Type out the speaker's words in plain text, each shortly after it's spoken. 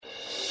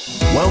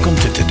Welcome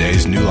to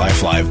today's New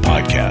Life Live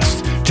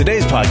podcast.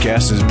 Today's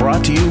podcast is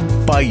brought to you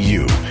by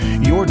you.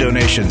 Your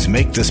donations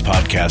make this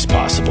podcast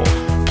possible.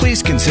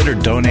 Please consider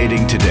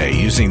donating today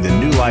using the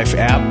New Life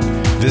app.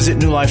 Visit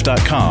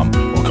newlife.com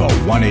or call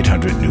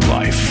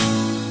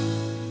 1-800-NEW-LIFE.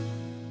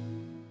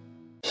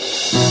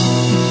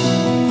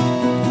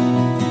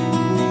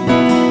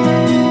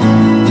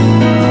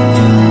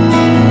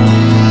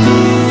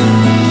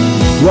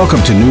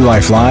 Welcome to New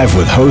Life Live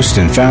with host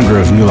and founder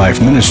of New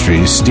Life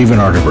Ministries, Stephen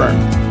Arterburn.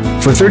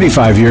 For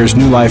 35 years,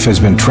 New Life has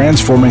been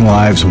transforming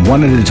lives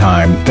one at a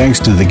time thanks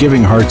to the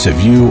giving hearts of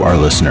you, our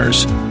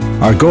listeners.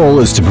 Our goal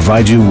is to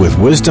provide you with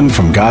wisdom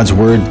from God's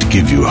Word to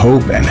give you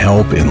hope and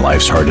help in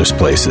life's hardest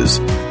places.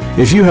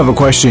 If you have a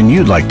question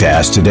you'd like to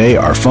ask today,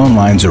 our phone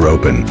lines are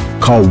open.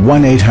 Call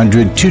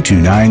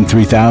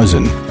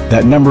 1-800-229-3000.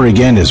 That number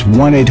again is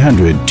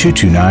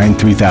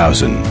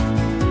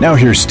 1-800-229-3000. Now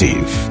here's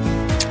Steve.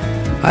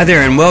 Hi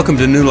there, and welcome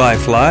to New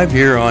Life Live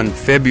here on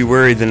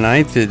February the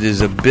 9th. It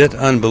is a bit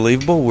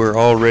unbelievable. We're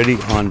already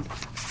on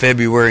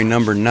February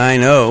number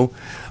 90.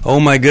 Oh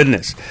my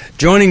goodness.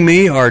 Joining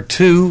me are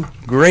two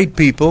great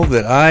people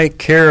that I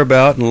care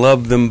about and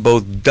love them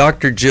both,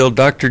 Dr. Jill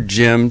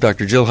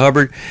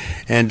Hubbard,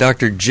 and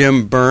Dr.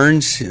 Jim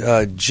Burns.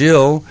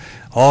 Jill,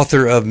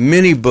 author of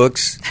many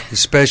books,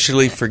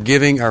 especially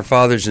Forgiving Our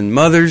Fathers and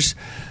Mothers,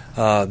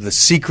 The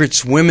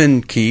Secrets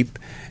Women Keep,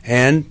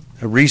 and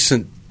a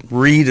recent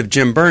read of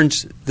Jim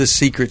Burns, The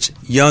Secrets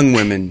Young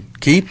Women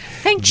Keep.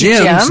 Thank you,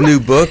 Jim's Jim. new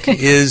book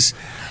is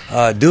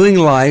Doing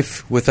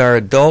Life with Our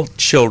Adult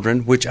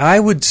Children, which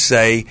I would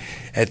say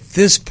at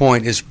this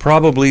point is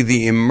probably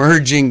the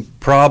emerging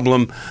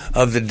problem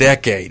of the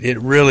decade. It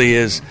really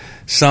is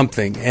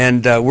something.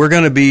 And we're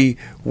going to be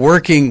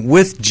working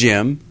with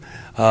Jim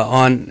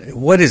on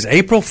what is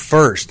April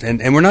 1st.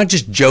 And we're not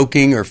just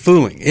joking or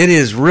fooling. It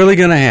is really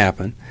going to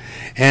happen.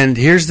 And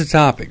here's the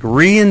topic: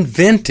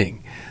 reinventing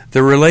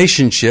the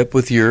relationship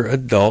with your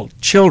adult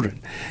children.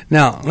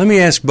 Now, let me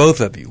ask both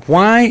of you,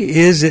 why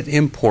is it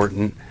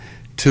important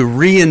to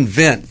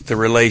reinvent the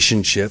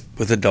relationship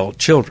with adult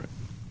children?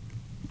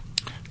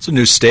 It's a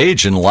new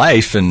stage in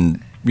life,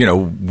 and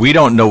we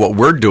don't know what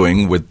we're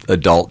doing with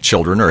adult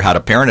children or how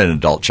to parent an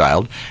adult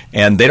child,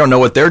 and they don't know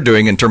what they're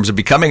doing in terms of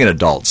becoming an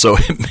adult. So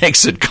it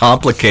makes it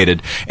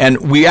complicated, and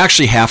we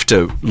actually have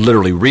to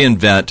literally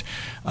reinvent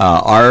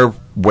our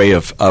way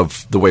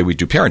of the way we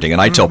do parenting.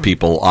 And I tell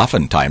people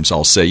oftentimes,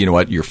 I'll say, you know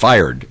what, you're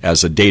fired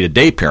as a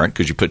day-to-day parent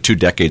because you put 2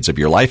 decades of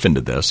your life into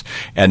this,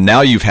 and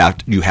now you have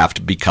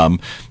to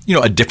become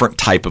a different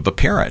type of a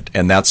parent.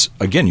 And that's,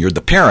 again, you're the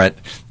parent,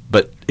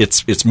 but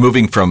it's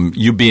moving from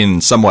you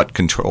being somewhat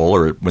control,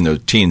 or when they're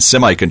teens,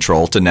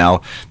 semi-control, to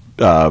now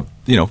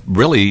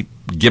really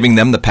giving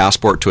them the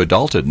passport to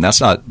adulthood. And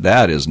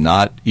that is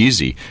not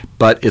easy,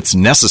 but it's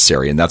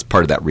necessary, and that's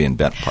part of that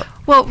reinvent part.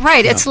 Well,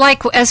 right. Yeah. It's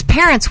like as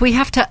parents, we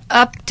have to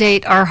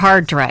update our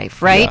hard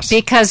drive, right? Yes.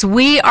 Because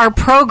we are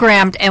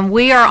programmed and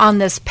we are on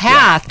this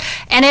path,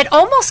 and it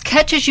almost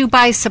catches you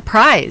by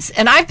surprise.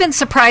 And I've been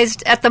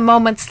surprised at the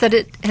moments that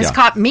it has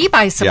caught me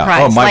by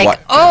surprise.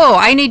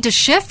 I need to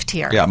shift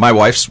here. Yeah, my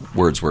wife's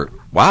words were,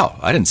 wow,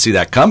 I didn't see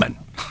that coming.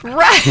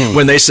 Right.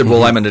 When they said,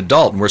 well, I'm an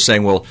adult, and we're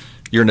saying, well,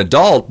 you're an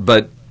adult,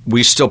 but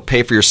we still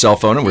pay for your cell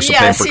phone, and we're still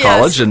paying for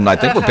college, and I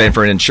think we're paying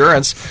for an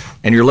insurance,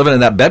 and you're living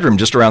in that bedroom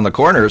just around the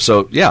corner.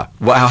 So,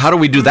 how do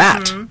we do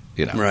that?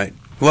 Right.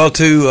 Well,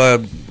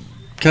 to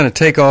kind of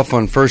take off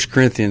on 1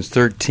 Corinthians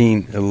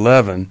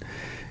 13:11,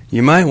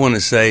 you might want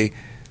to say,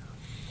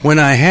 when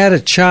I had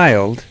a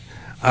child,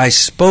 I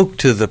spoke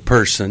to the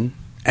person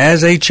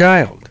as a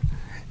child,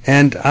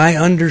 and I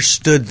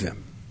understood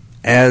them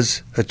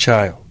as a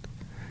child.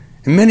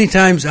 And many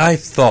times I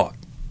thought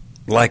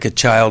like a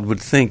child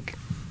would think.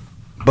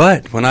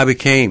 But when I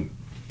became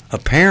a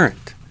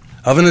parent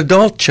of an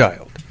adult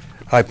child,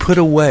 I put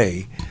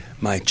away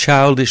my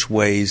childish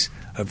ways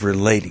of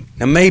relating.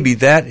 Now, maybe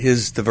that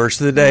is the verse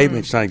of the day.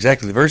 It's not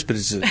exactly the verse, but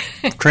it's a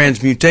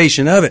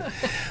transmutation of it.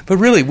 But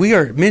really,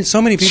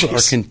 so many people are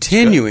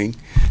continuing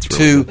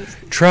to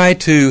try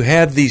to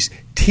have these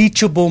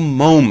teachable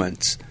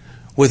moments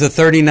with a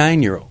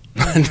 39-year-old.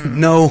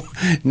 No.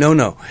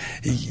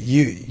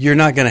 You're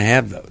not going to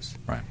have those.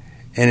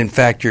 And in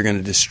fact, you're going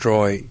to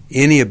destroy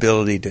any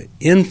ability to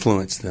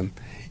influence them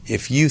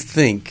if you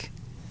think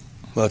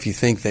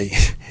they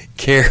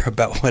care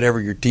about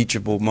whatever your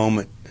teachable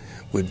moment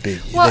would be.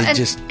 Well,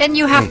 and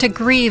you have to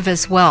grieve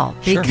as well,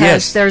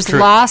 because there's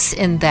loss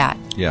in that.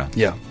 Yeah.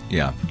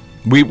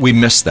 We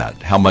miss that,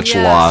 how much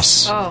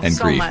loss and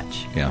so grief.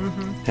 Much. Yeah.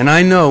 Mm-hmm. And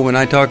I know when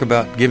I talk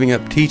about giving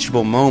up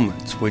teachable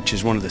moments, which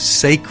is one of the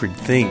sacred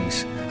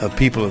things of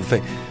people of the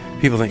faith,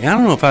 people think, I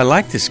don't know if I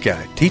like this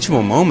guy.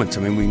 Teachable moments,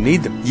 we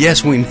need them.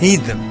 Yes, we need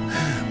them.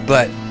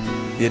 But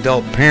the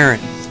adult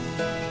parent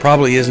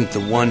probably isn't the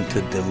one to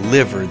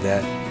deliver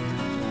that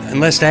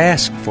unless to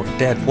ask for it.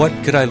 Dad, what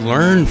could I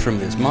learn from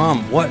this?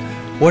 Mom, what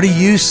do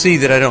you see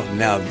that I don't?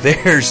 Now,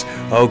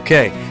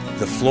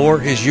 the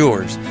floor is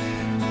yours.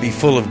 Be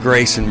full of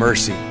grace and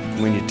mercy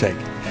when you take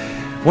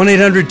it.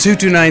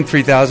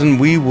 1-800-229-3000.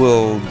 We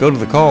will go to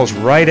the calls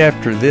right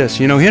after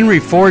this. You know, Henry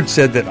Ford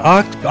said that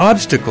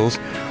obstacles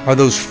are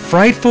those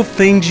frightful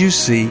things you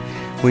see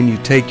when you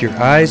take your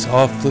eyes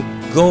off the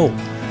goal.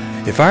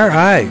 If our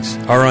eyes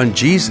are on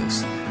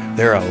Jesus,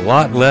 there are a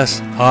lot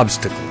less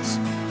obstacles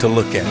to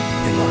look at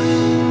in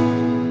life.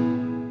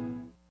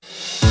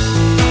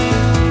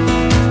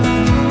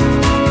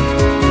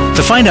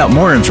 To find out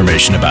more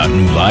information about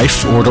New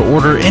Life or to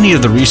order any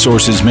of the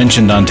resources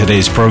mentioned on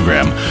today's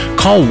program,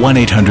 call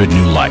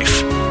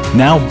 1-800-NEW-LIFE.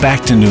 Now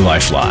back to New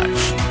Life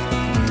Live.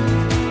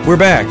 We're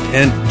back,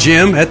 and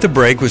Jim at the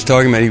break was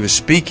talking about he was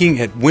speaking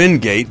at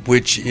Wingate,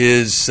 which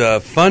is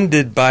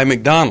funded by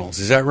McDonald's.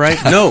 Is that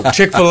right? No,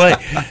 Chick-fil-A.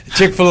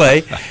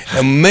 Chick-fil-A,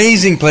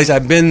 amazing place.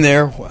 I've been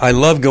there. I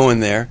love going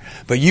there.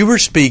 But you were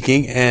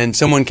speaking, and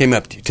someone came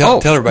up to you. Tell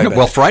everybody about it.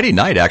 Well, Friday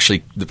night,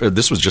 actually,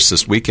 this was just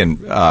this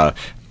weekend.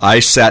 I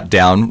sat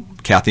down,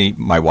 Kathy,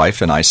 my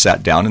wife, and I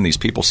sat down, and these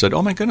people said,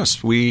 "Oh my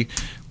goodness, we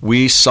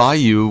saw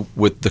you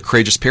with the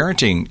Courageous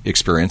Parenting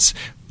experience.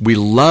 We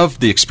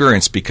loved the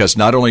experience because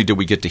not only did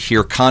we get to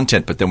hear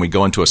content, but then we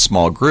go into a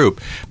small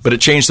group, but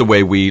it changed the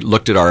way we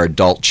looked at our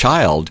adult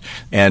child,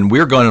 and we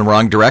were going in the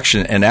wrong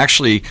direction. And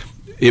actually,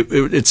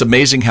 it's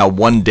amazing how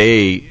one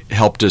day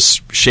helped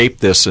us shape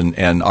this,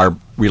 and our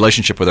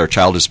relationship with our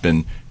child has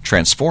been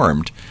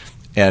transformed."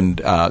 And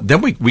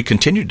then we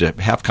continued to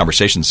have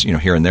conversations,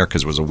 here and there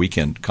because it was a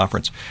weekend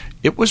conference.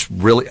 It was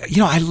really,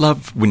 I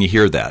love when you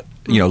hear that.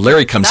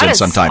 Larry comes in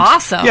sometimes.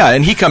 Awesome. Yeah,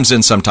 and he comes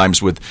in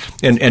sometimes with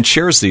and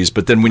shares these.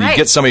 But then when you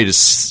get somebody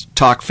to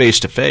talk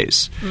face to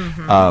face,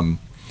 and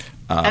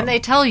they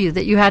tell you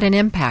that you had an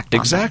impact.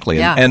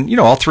 Exactly, on them. Yeah. And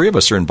all three of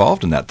us are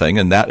involved in that thing,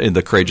 and that in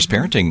the Courageous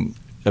Parenting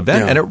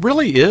event, and it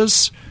really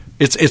is.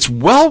 It's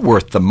well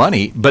worth the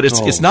money, but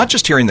it's not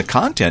just hearing the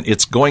content.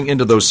 It's going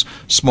into those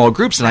small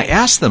groups, and I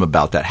asked them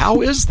about that.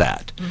 How is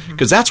that?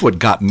 Because that's what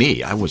got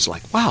me. I was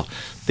like, wow.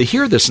 They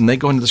hear this, and they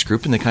go into this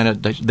group, and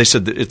they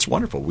said that it's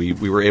wonderful. We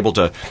were able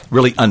to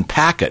really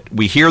unpack it.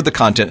 We hear the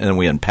content, and then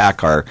we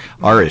unpack our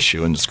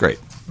issue, and it's great.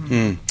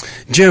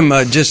 Jim,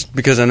 just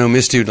because I know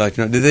Misty would like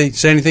to know, did they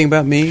say anything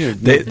about me, or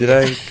did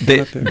I?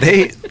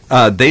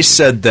 They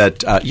said that.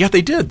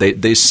 They did.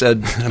 They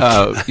said,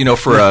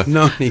 for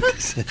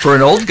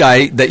an old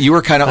guy that you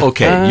were kind of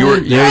okay. You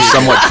were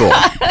somewhat cool.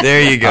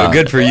 There you go.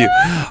 Good for you.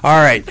 All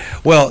right.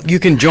 Well, you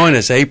can join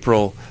us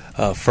April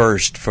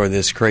 1st for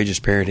this Courageous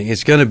Parenting.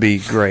 It's going to be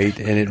great,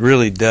 and it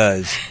really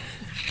does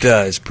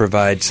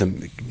provide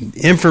some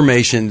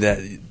information that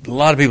a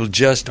lot of people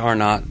just are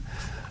not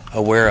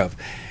aware of.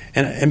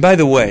 And by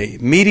the way,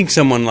 meeting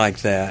someone like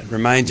that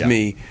reminds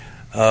me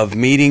of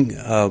meeting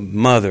a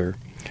mother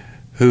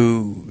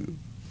who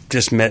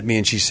just met me,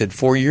 and she said,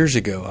 4 years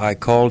ago, I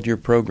called your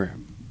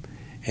program,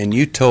 and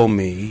you told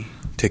me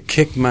to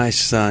kick my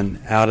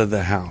son out of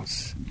the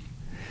house.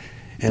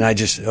 And I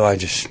just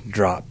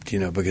dropped,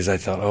 because I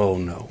thought, oh,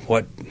 no,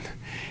 what?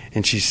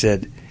 And she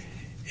said,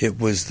 it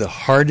was the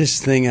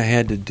hardest thing I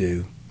had to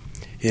do.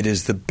 It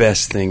is the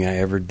best thing I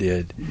ever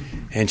did.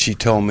 And she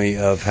told me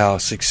of how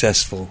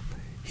successful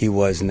he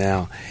was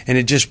now. And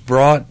it just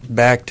brought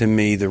back to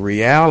me the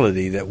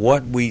reality that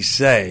what we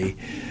say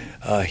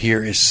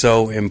here is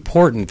so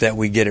important that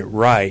we get it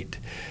right.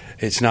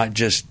 It's not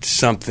just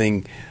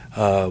something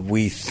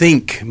we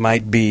think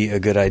might be a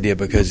good idea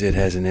because it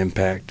has an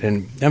impact.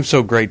 And I'm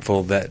so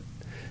grateful that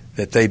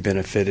they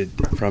benefited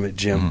from it,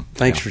 Jim.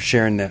 Thanks for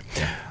sharing that.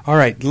 Yeah. All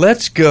right,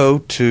 let's go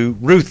to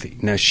Ruthie.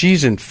 Now,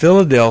 she's in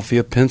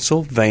Philadelphia,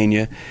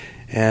 Pennsylvania,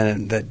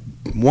 and that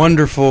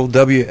wonderful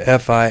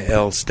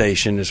WFIL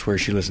station is where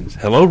she listens.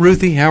 Hello,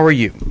 Ruthie. How are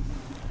you?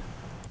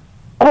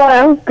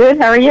 Hello. Good.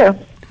 How are you?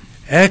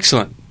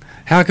 Excellent.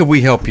 How could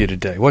we help you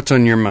today? What's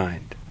on your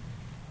mind?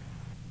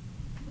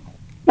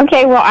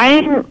 Okay. Well,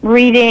 I'm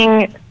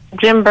reading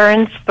Jim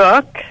Burns'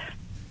 book,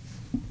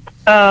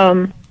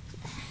 Doing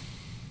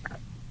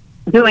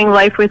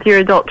Life with Your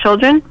Adult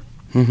Children.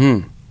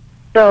 Mm-hmm.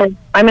 So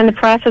I'm in the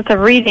process of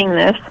reading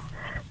this,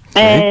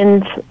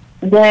 and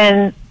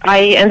then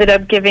I ended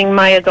up giving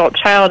my adult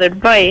child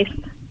advice,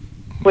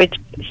 which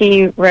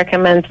he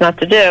recommends not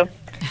to do.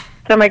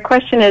 So my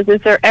question is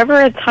there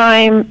ever a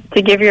time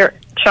to give your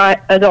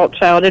adult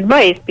child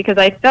advice? Because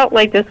I felt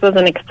like this was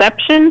an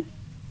exception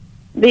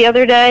the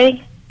other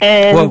day.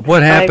 And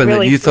what happened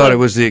that you thought it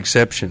was the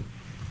exception?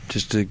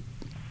 Just to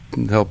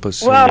help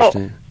us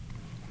understand.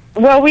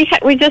 Well, we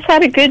just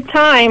had a good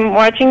time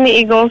watching the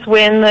Eagles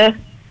win their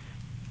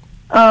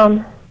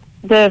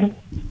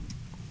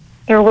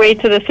way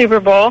to the Super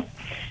Bowl,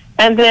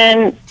 and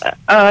then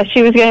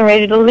she was getting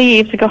ready to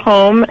leave to go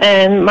home,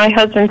 and my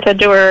husband said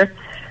to her,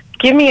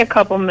 give me a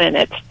couple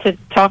minutes to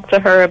talk to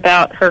her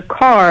about her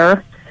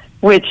car,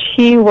 which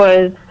he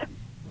was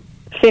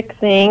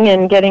fixing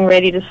and getting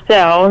ready to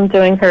sell and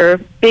doing her a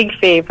big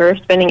favor,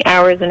 spending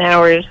hours and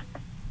hours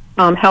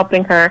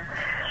helping her.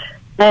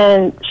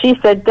 And she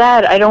said,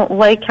 Dad, I don't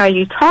like how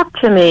you talk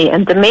to me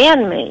and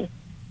demand me.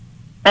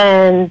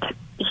 And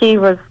he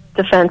was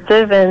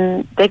defensive,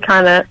 and they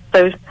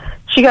so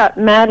she got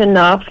mad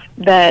enough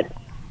that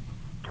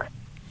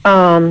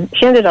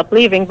she ended up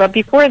leaving. But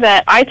before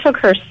that, I took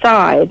her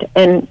side,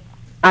 and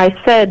I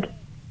said,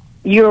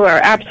 you are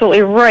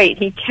absolutely right.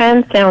 He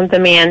can sound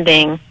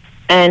demanding,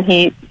 and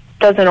he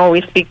doesn't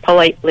always speak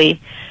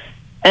politely.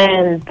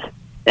 And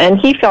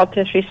he felt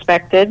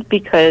disrespected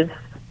because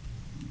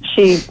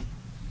she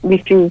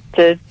refused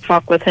to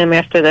talk with him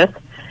after this.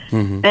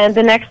 Mm-hmm. And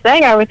the next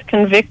day I was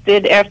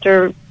convicted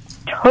after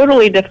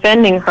totally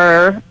defending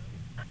her.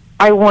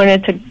 I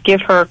wanted to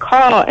give her a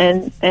call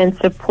and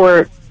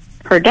support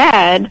her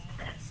dad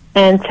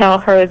and tell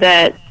her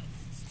that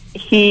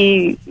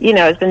he,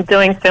 has been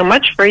doing so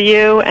much for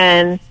you,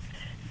 and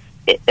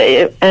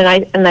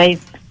I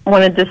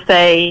wanted to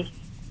say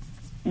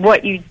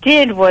what you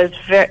did was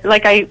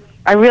I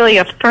really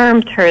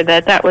affirmed her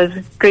that was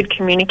good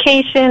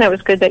communication. It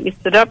was good that you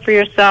stood up for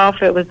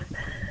yourself. It was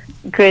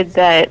good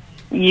that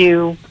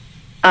you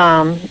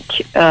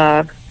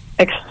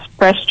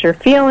expressed your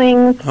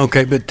feelings.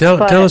 Okay, but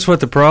tell us what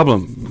the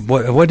problem.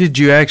 What did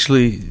you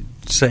actually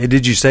say?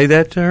 Did you say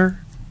that to her?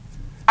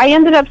 I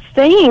ended up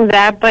saying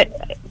that, but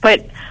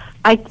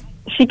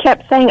she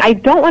kept saying, I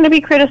don't want to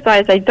be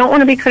criticized. I don't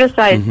want to be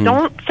criticized. Mm-hmm.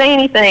 Don't say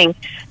anything.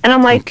 And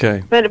I'm like,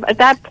 okay. But at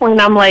that point,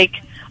 I'm like,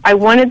 I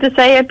wanted to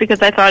say it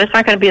because I thought it's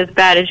not going to be as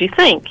bad as you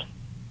think.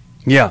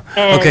 Yeah.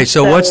 And okay,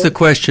 so what's the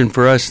question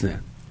for us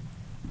then?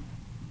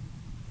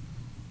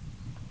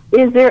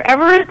 Is there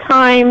ever a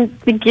time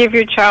to give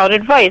your child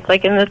advice?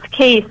 Like in this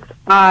case,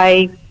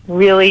 I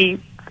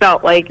really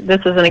felt like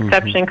this is an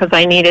exception because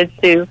I needed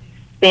to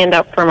stand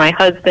up for my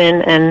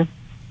husband and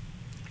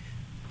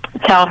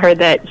tell her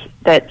that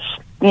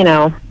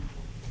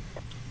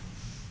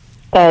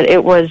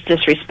it was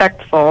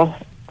disrespectful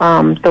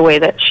the way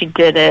that she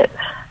did it.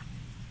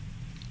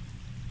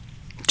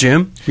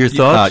 Jim, your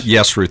thoughts?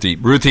 Yes, Ruthie.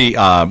 Ruthie,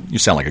 you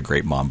sound like a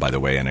great mom, by the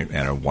way, and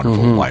a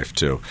wonderful wife,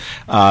 too.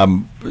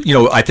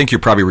 I think you're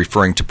probably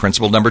referring to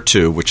principle number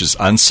 2, which is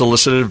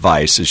unsolicited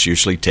advice is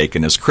usually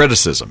taken as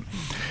criticism.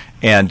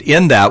 And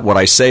in that, what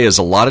I say is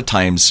a lot of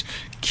times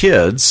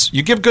kids,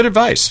 you give good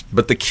advice,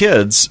 but the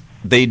kids,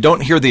 they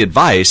don't hear the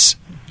advice.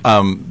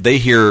 They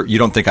hear, you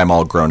don't think I'm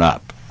all grown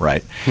up.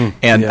 Right.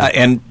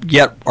 And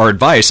yet our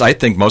advice, I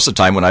think most of the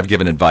time when I've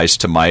given advice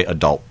to my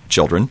adult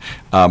children,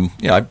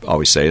 I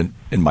always say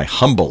in my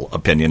humble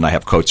opinion, I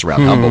have quotes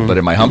around humble, but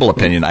in my humble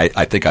opinion,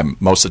 I think I'm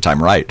most of the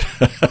time right.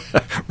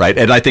 Right.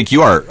 And I think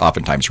you are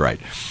oftentimes right.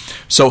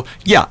 So,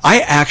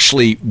 I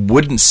actually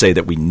wouldn't say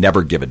that we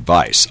never give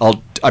advice.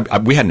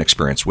 We had an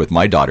experience with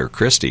my daughter,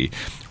 Christy,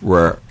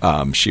 where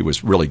she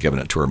was really giving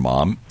it to her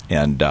mom.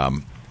 And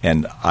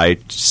I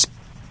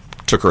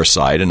took her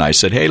aside and I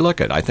said, hey,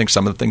 look, I think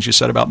some of the things you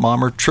said about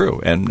mom are true.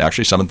 And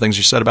actually some of the things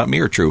you said about me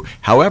are true.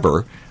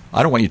 However,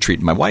 I don't want you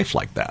treating my wife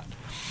like that.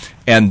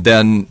 And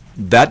then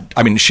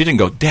she didn't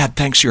go, Dad,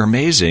 thanks, you're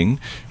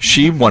amazing.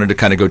 She wanted to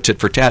kind of go tit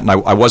for tat, and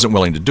I wasn't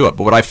willing to do it.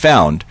 But what I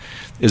found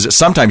is that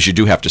sometimes you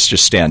do have to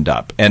just stand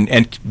up,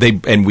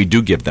 and we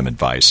do give them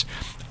advice.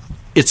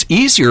 It's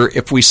easier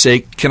if we say,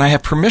 can I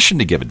have permission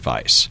to give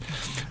advice?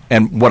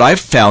 And what I've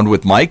found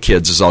with my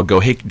kids is I'll go,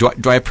 hey, do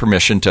I have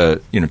permission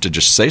to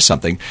just say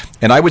something?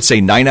 And I would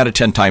say 9 out of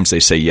 10 times they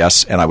say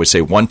yes, and I would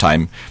say one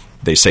time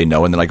they say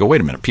no, and then I go,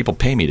 wait a minute, people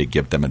pay me to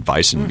give them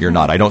advice, and you're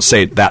not. I don't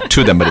say that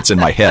to them, but it's in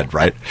my head,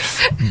 right?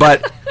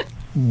 But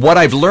what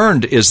I've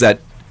learned is that,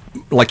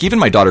 like even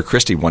my daughter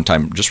Christy, one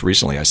time just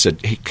recently, I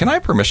said, hey, can I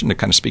have permission to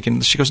kind of speak into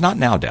this? She goes, not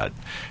now, Dad.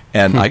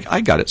 And I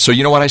got it. So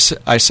you know what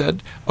I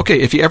said? Okay,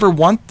 if you ever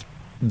want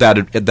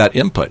that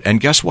input. And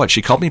guess what?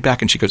 She called me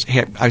back and she goes,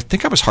 hey, I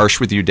think I was harsh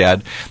with you,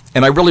 Dad,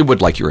 and I really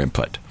would like your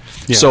input.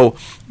 Yeah. So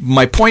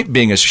my point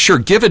being is, sure,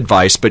 give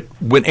advice, but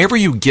whenever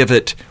you give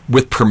it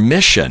with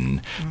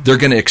permission, they're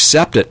going to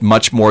accept it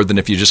much more than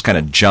if you just kind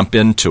of jump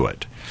into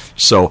it.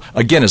 So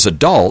again, as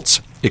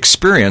adults,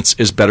 experience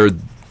is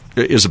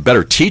a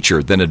better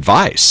teacher than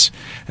advice.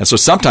 And so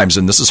sometimes,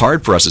 and this is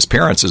hard for us as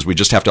parents, is we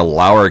just have to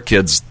allow our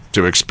kids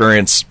to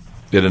experience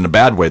it in a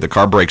bad way. The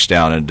car breaks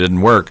down and it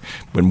didn't work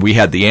when we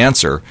had the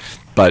answer.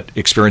 But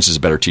experience is a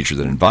better teacher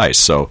than advice.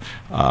 So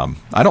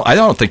I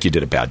don't think you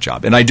did a bad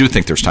job. And I do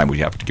think there's time we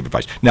have to give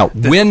advice. Now,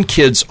 when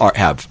kids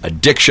have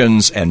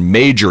addictions and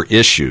major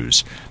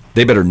issues,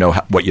 they better know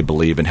what you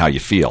believe and how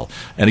you feel.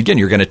 And again,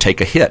 you're going to take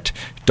a hit.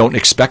 Don't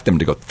expect them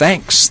to go,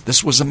 thanks,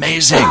 this was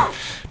amazing.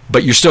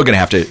 But you're still going to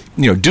have to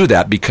do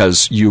that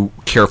because you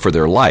care for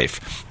their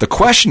life. The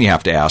question you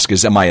have to ask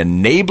is, am I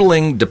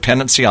enabling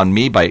dependency on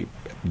me by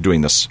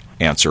doing this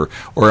answer,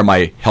 or am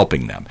I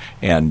helping them?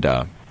 And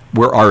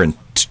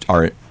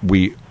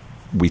we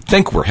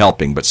think we're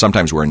helping, but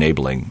sometimes we're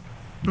enabling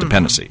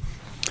dependency.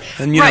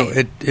 And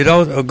it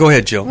all. Go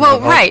ahead, Jill. Well,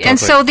 right, and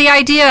so the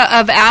idea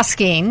of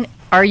asking,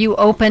 are you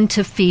open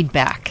to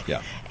feedback?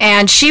 Yeah.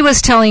 And she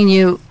was telling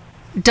you,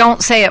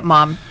 don't say it,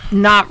 Mom,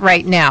 not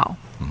right now.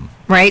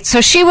 right?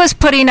 So she was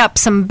putting up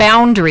some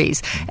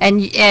boundaries,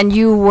 and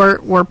you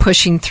were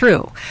pushing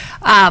through.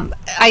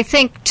 I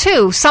think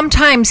too,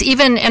 sometimes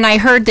even, and I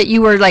heard that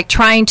you were like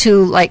trying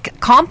to like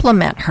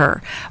compliment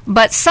her,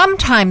 but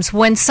sometimes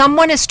when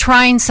someone is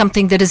trying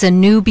something that is a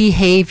new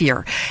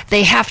behavior,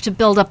 they have to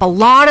build up a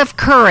lot of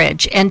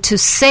courage, and to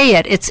say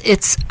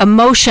it's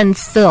emotion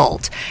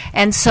filled.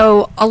 And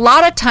so a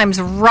lot of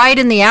times right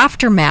in the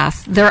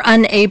aftermath, they're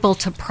unable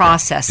to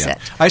process it.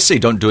 I say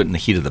don't do it in the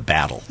heat of the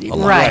battle a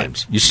lot of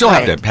times. You still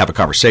have to have a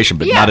conversation,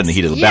 but not in the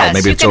heat of the battle.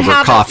 Maybe it's over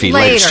coffee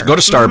later. Go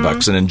to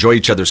Starbucks and enjoy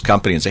each other's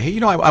company and say, hey,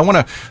 I want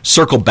to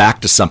circle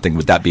back to something.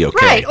 Would that be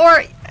okay? Right.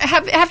 Or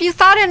have you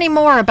thought any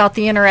more about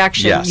the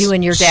interaction you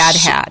and your dad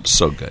had?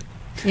 So good.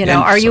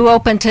 Are you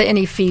open to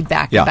any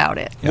feedback about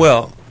it? Yeah.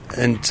 Well,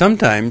 and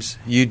sometimes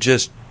you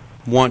just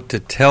want to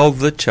tell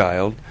the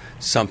child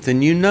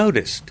something you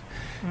noticed.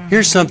 Mm-hmm.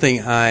 Here's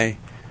something I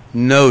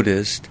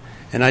noticed,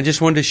 and I just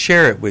wanted to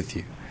share it with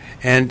you.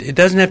 And it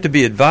doesn't have to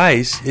be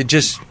advice. It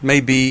just may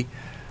be,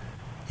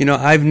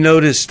 I've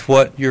noticed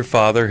what your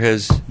father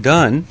has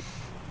done,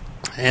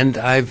 and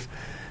I've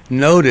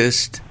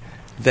noticed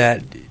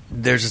that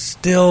there's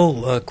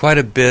still quite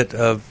a bit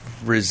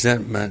of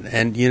resentment.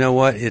 And you know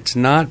what? It's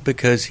not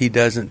because he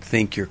doesn't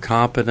think you're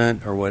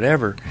competent or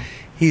whatever.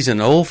 He's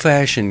an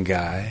old-fashioned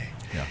guy.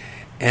 Yeah.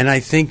 And I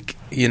think,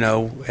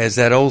 as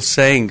that old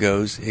saying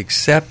goes,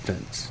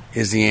 acceptance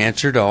is the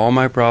answer to all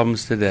my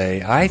problems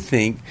today. I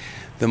think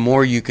the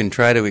more you can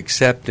try to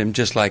accept him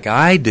just like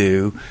I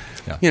do,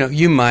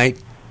 you might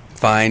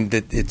find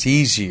that it's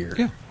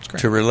easier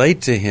to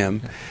relate to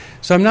him. Yeah.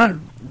 So I'm not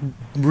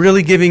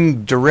really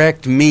giving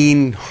direct,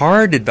 mean,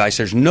 hard advice.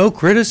 There's no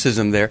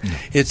criticism there. No.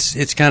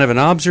 It's kind of an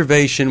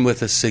observation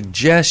with a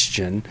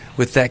suggestion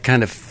with that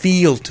kind of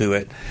feel to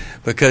it,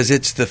 because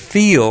it's the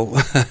feel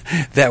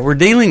that we're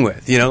dealing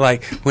with.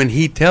 Like when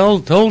he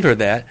told her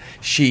that,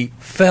 she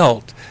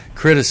felt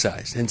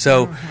criticized. And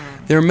so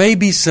there may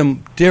be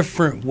some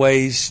different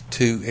ways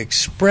to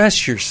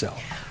express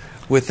yourself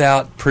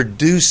without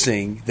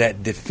producing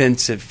that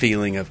defensive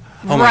feeling of,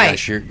 oh my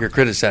gosh, you're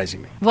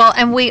criticizing me. Well,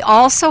 and we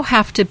also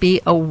have to be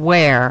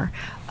aware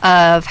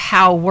of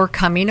how we're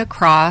coming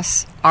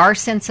across, our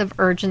sense of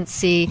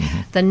urgency,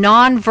 the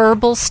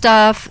nonverbal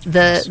stuff,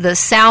 the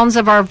sounds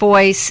of our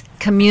voice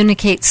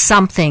communicate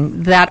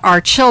something that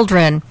our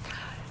children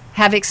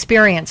have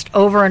experienced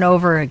over and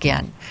over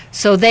again.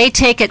 So they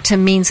take it to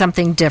mean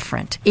something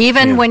different.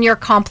 Even when you're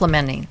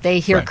complimenting, they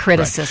hear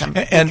criticism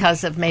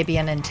because of maybe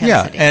an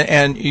intensity. Yeah,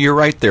 and you're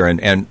right there.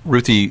 And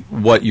Ruthie,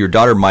 what your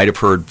daughter might have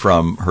heard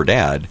from her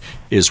dad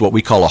is what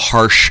we call a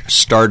harsh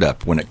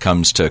startup when it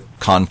comes to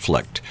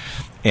conflict.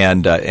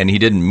 And he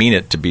didn't mean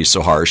it to be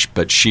so harsh,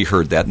 but she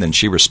heard that, and then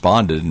she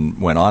responded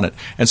and went on it.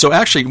 And so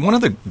actually, one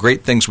of the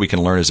great things we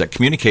can learn is that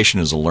communication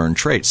is a learned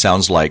trait.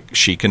 Sounds like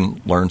she can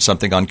learn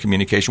something on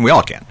communication. We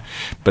all can.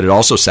 But it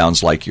also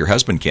sounds like your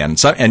husband can.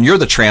 And you're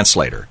the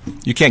translator.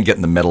 You can't get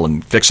in the middle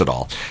and fix it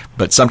all.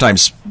 But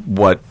sometimes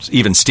what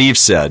even Steve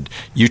said,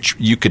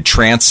 you could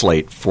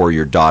translate for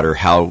your daughter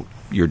how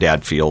your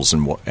dad feels,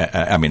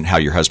 and how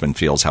your husband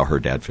feels, how her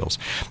dad feels.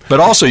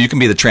 But also, you can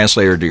be the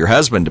translator to your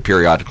husband to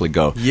periodically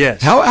go,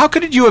 yes, how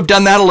could you have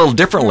done that a little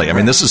differently? I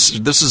mean, this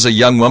is a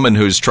young woman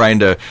who's trying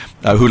to,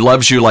 who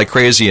loves you like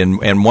crazy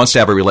and wants to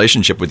have a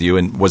relationship with you.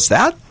 And was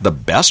that the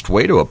best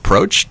way to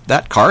approach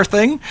that car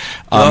thing?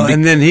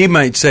 And then he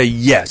might say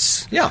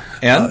yes. Yeah,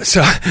 and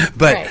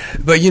but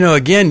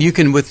again, you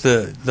can with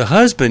the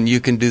husband, you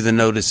can do the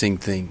noticing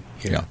thing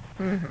here. Yeah.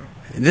 Mm-hmm.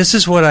 This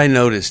is what I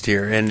noticed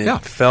here, and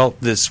it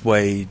felt this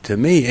way to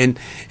me. And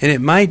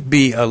it might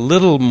be a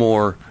little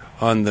more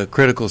on the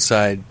critical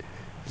side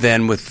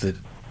than with the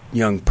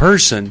young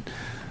person,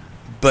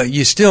 but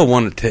you still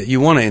want to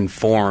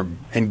inform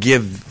and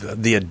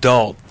give the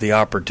adult the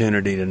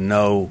opportunity to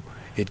know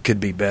it could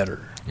be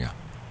better. Yeah,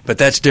 but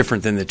that's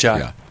different than the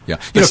child. Yeah.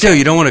 But still,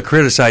 you don't want to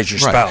criticize your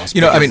spouse.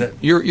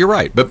 You're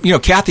right. But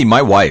Kathy,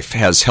 my wife,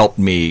 has helped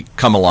me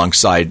come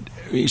alongside.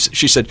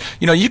 She said,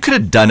 you could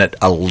have done it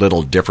a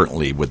little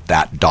differently with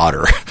that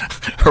daughter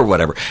or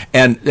whatever.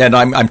 And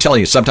I'm telling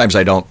you, sometimes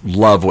I don't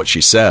love what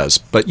she says.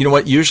 But you know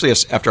what? Usually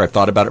after I've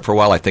thought about it for a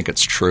while, I think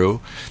it's true.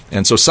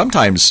 And so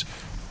sometimes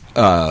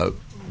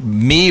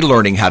me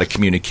learning how to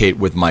communicate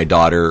with my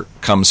daughter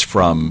comes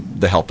from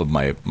the help of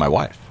my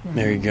wife.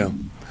 There you go.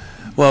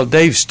 Well,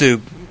 Dave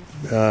Stoop,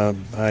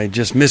 I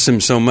just miss him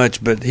so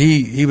much, but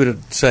he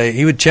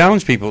would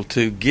challenge people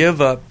to give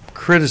up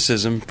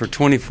criticism for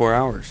 24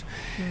 hours.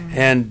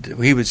 And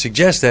he would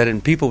suggest that,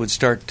 and people would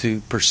start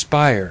to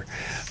perspire,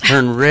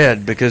 turn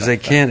red, because they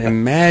can't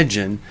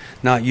imagine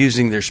not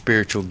using their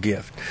spiritual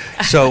gift.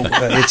 So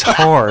it's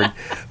hard.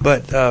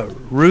 But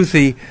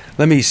Ruthie,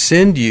 let me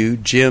send you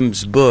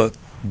Jim's book,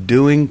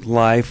 Doing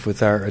Life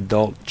with Our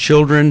Adult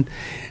Children.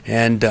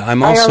 And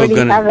I'm also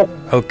going to...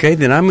 Okay,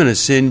 then I'm going to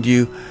send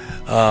you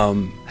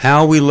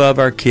How We Love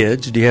Our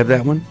Kids. Do you have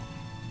that one?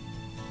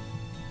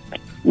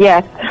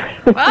 Yes.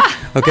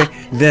 Okay,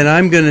 then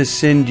I'm going to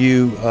send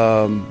you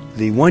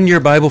the 1 Year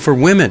Bible for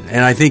Women,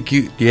 and I think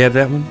do you have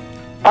that one?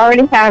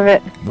 Already have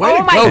it. Way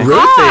to go,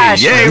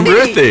 Ruthie! Yay,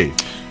 Ruthie!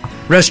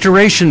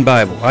 Restoration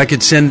Bible. I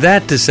could send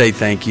that to say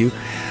thank you.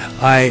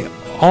 I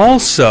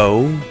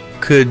also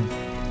could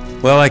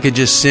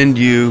just send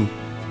you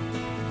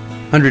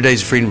 100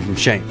 Days of Freedom from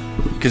Shame,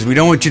 because we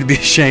don't want you to be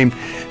ashamed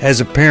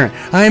as a parent.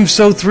 I am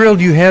so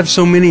thrilled you have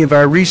so many of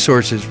our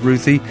resources,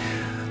 Ruthie.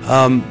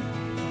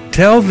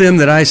 Tell them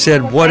that I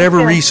said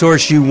whatever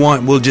resource you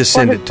want, we'll just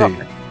send it to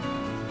you.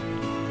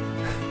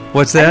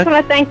 What's that? I just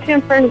want to thank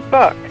Jim for his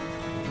book.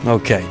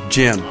 Okay,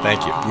 Jim.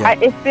 Thank you. Yeah.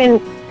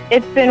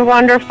 It's been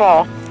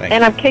wonderful,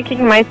 and I'm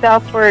kicking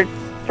myself for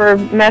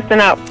messing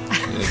up.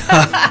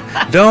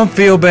 Don't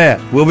feel bad.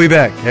 We'll be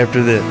back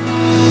after this.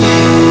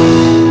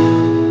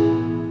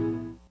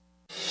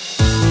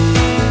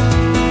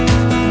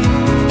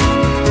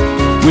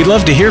 We'd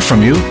love to hear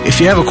from you. If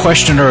you have a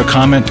question or a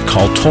comment,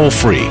 call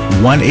toll-free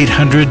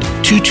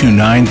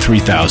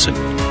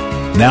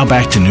 1-800-229-3000. Now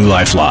back to New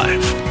Life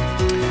Live.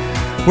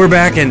 We're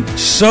back and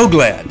so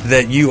glad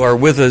that you are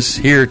with us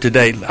here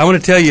today. I want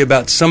to tell you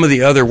about some of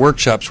the other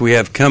workshops we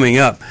have coming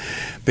up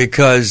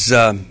because,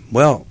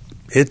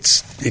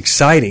 it's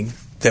exciting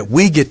that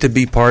we get to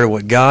be part of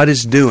what God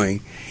is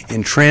doing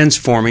in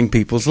transforming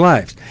people's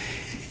lives.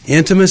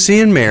 Intimacy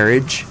in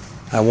marriage.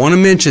 I want to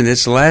mention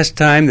this, the last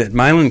time that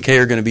Milo and Kay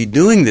are going to be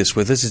doing this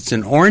with us. It's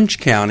in Orange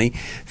County,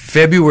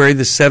 February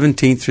the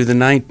 17th through the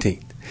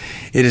 19th.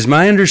 It is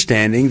my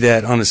understanding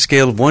that on a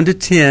scale of 1 to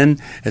 10,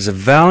 as a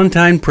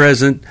Valentine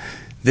present,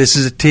 this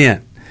is a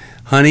 10.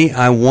 Honey,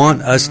 I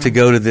want us to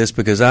go to this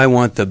because I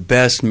want the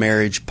best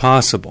marriage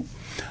possible.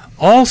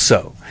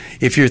 Also,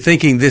 if you're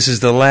thinking this is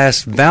the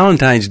last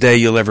Valentine's Day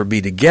you'll ever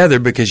be together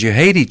because you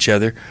hate each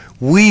other,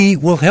 we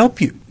will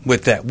help you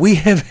with that. We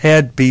have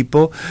had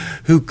people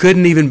who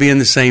couldn't even be in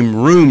the same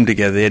room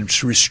together. They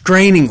had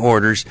restraining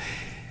orders,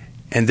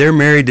 and they're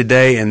married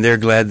today, and they're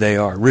glad they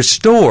are.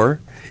 Restore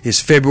is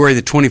February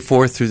the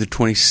 24th through the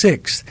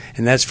 26th,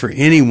 and that's for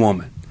any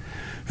woman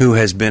who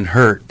has been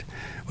hurt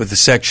with the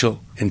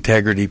sexual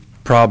integrity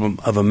problem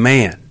of a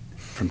man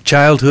from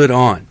childhood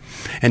on.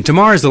 And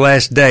tomorrow is the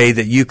last day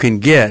that you can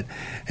get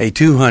a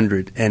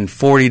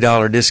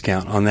 $240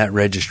 discount on that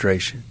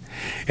registration.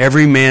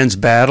 Every Man's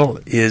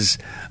Battle is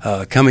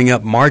coming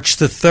up March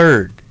the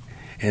 3rd,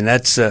 and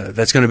that's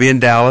going to be in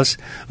Dallas.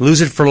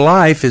 Lose It for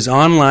Life is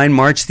online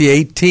March the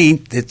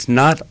 18th. It's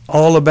not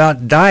all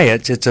about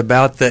diets. It's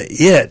about the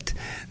it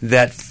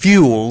that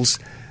fuels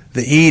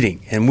the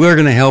eating, and we're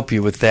going to help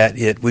you with that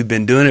it. We've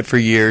been doing it for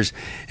years,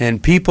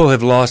 and people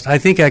have lost, I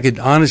think I could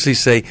honestly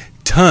say,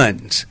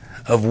 tons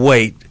of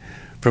weight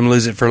from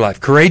Lose It for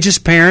Life. Courageous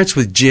Parents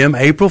with Jim,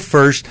 April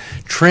 1st,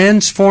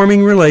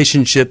 transforming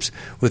relationships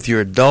with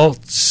your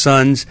adult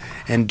sons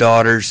and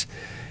daughters.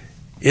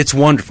 It's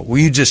wonderful. Well,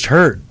 you just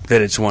heard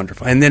that it's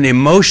wonderful. And then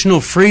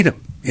Emotional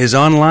Freedom is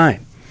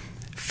online,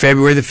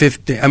 April the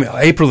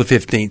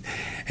 15th,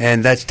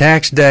 and that's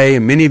tax day,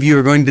 and many of you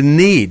are going to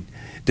need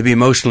to be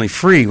emotionally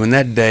free when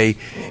that day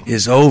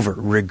is over.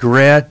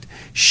 Regret,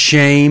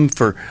 shame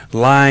for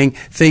lying,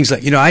 things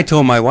like, I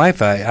told my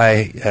wife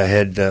I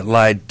had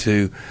lied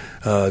to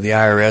the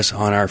IRS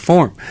on our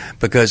form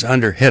because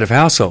under head of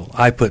household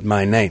I put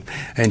my name,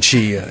 and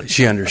she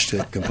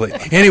understood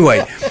completely.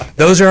 Anyway,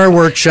 those are our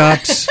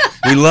workshops.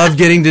 We love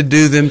getting to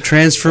do them.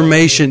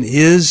 Transformation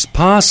is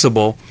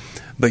possible,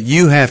 but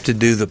you have to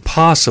do the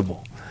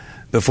possible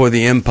before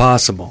the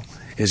impossible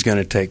is going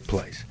to take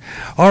place.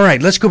 All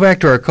right, let's go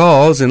back to our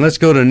calls, and let's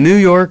go to New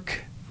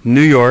York,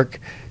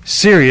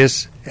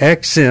 Sirius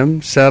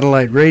XM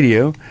Satellite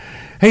Radio.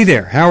 Hey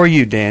there, how are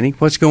you, Danny?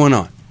 What's going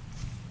on?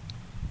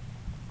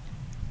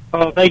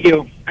 Oh, thank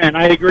you. And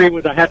I agree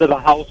with the head of the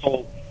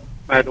household,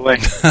 by the way.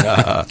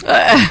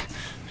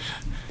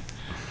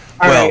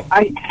 I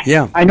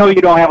know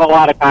you don't have a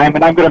lot of time,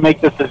 and I'm going to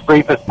make this as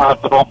brief as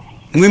possible.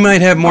 We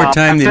might have more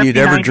time than you'd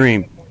ever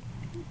dream.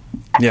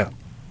 Yeah.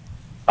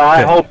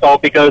 I hope so,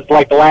 because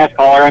like the last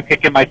caller, I'm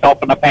kicking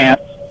myself in the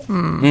pants.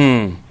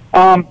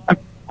 I'm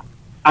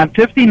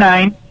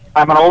 59.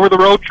 I'm an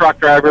over-the-road truck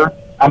driver.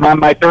 I'm on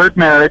my third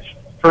marriage.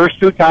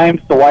 First 2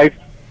 times, the wife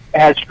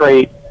has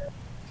strayed.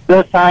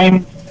 This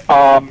time,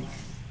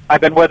 I've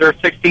been with her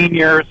 16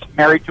 years,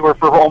 married to her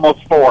for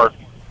almost 4.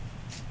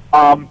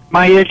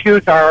 My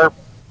issues are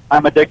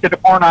I'm addicted to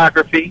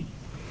pornography,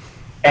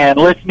 and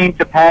listening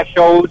to past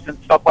shows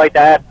and stuff like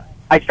that,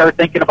 I start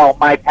thinking about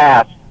my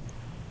past.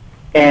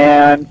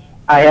 And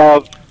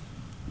I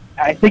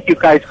think you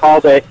guys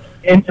called it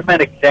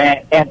intimate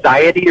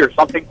anxiety or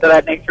something to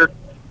that nature.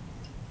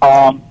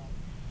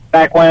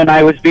 Back when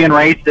I was being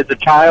raised as a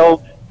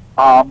child,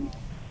 I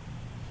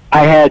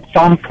had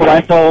some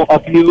parental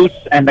abuse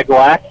and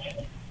neglect.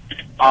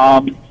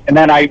 And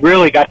then I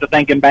really got to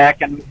thinking back,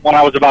 and when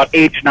I was about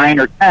age 9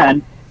 or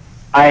 10,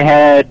 I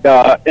had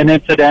an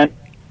incident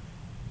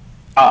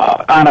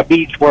on a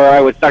beach where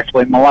I was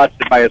sexually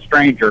molested by a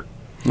stranger.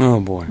 Oh,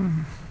 boy.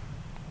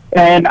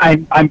 And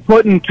I'm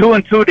putting 2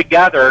 and 2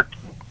 together,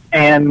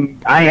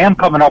 and I am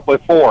coming up with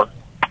 4.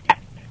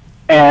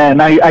 And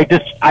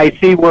I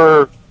see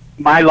where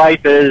my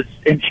life is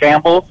in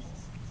shambles.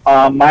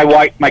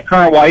 My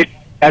current wife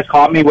has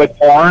caught me with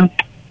porn.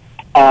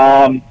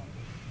 I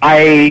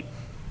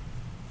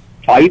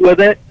fight with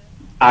it.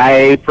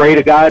 I pray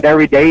to God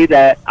every day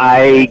that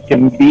I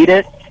can beat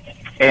it,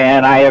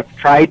 and I have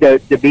tried to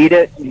beat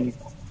it. And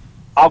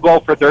I'll go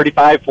for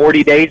 35,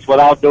 40 days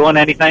without doing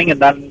anything,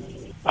 and then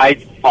I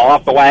fall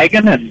off the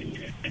wagon, and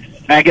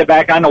I get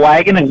back on the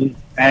wagon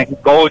and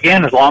go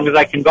again as long as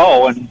I can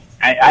go. And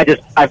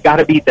I've got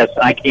to beat this,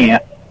 and I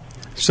can't.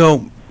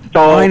 So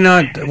why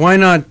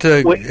not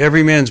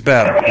Every Man's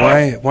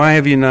Battle? Why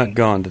have you not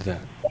gone to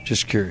that?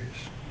 Just curious.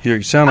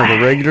 You sound like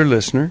a regular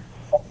listener.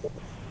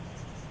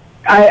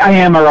 I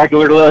am a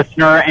regular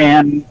listener,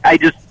 and I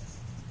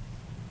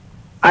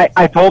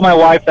told my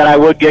wife that I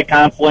would get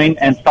counseling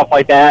and stuff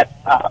like that.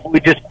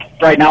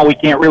 Right now we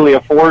can't really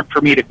afford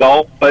for me to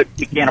go, but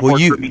we can't afford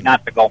for me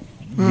not to go.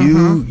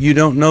 You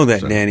don't know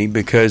that, Danny,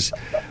 because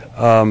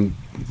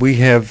we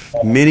have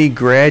many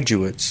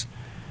graduates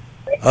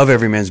of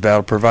Every Man's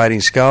Battle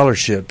providing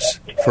scholarships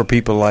for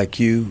people like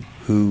you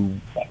who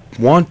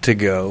want to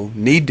go,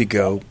 need to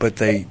go, but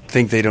they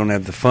think they don't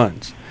have the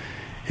funds.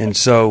 And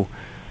so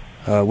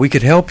we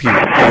could help you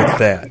with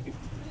that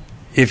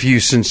if you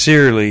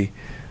sincerely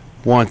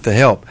want the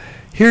help.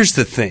 Here's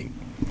the thing.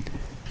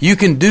 You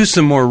can do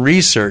some more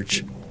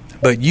research,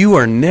 but you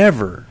are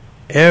never,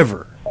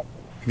 ever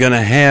going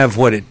to have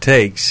what it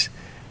takes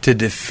to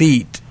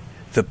defeat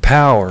the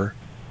power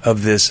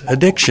of this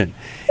addiction.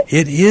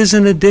 It is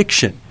an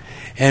addiction,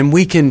 and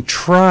we can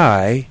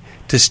try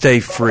to stay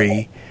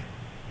free,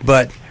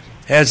 but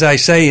as I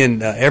say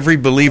in Every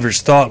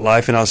Believer's Thought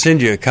Life, and I'll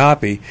send you a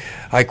copy,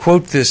 I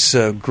quote this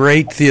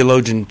great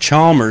theologian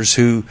Chalmers,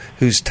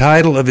 whose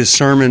title of his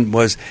sermon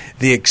was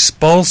The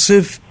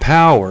Expulsive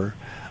Power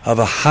of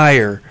a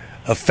Higher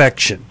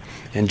Affection.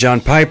 And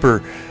John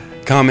Piper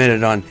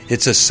commented on,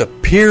 it's a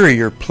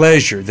superior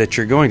pleasure that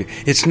you're going to.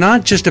 It's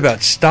not just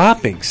about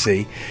stopping,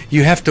 see.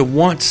 You have to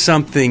want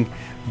something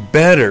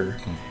better,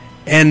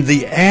 and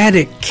the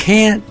addict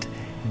can't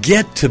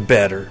get to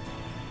better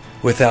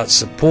without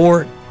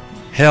support,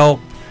 help,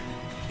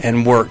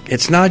 and work.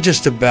 It's not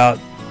just about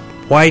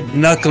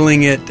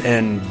white-knuckling it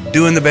and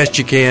doing the best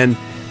you can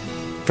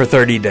for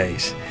 30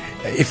 days.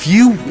 If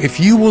you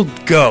will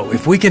go,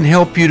 if we can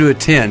help you to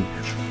attend,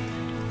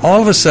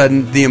 all of a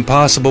sudden the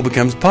impossible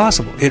becomes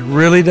possible. It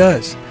really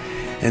does.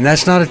 And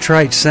that's not a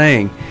trite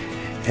saying.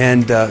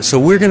 And so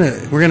we're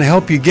gonna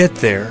help you get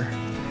there.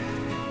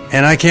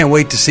 And I can't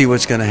wait to see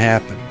what's going to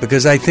happen,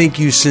 because I think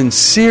you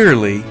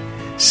sincerely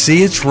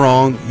see it's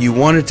wrong, you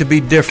want it to be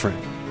different,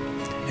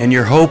 and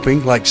you're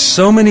hoping, like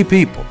so many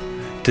people,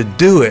 to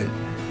do it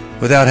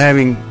without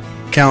having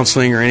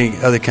counseling or any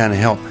other kind of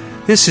help.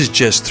 This is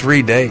just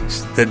 3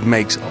 days that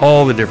makes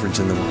all the difference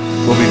in the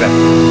world. We'll be back.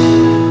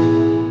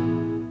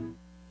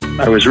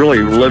 I was really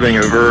living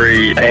a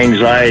very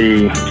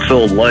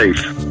anxiety-filled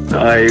life.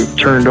 I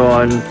turned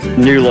on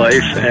New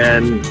Life,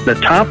 and the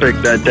topic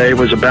that day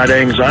was about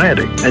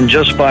anxiety. And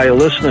just by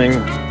listening,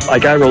 I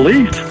got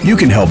relief. You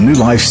can help New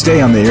Life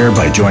stay on the air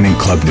by joining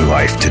Club New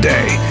Life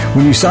today.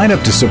 When you sign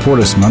up to support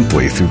us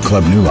monthly through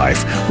Club New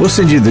Life, we'll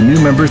send you the new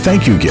member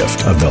thank you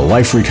gift of the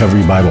Life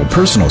Recovery Bible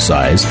personal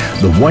size,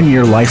 the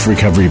 1-year Life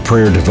Recovery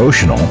Prayer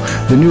Devotional,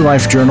 the New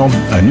Life Journal,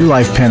 a New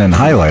Life pen and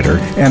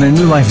highlighter, and a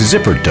New Life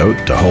zipper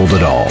tote to hold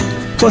it all.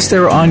 Plus,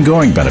 there are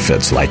ongoing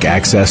benefits like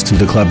access to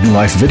the Club New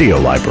Life video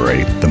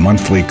library, the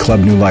monthly Club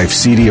New Life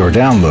CD or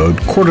download,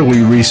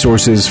 quarterly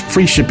resources,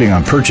 free shipping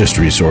on purchased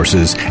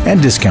resources, and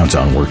discounts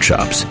on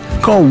workshops.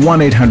 Call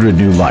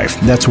 1-800-NEW-LIFE.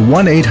 That's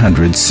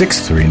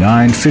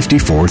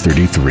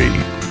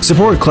 1-800-639-5433.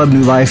 Support Club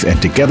New Life, and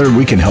together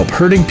we can help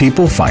hurting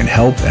people find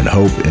help and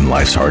hope in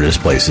life's hardest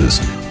places.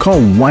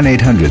 Call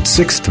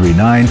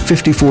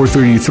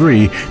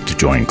 1-800-639-5433 to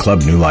join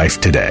Club New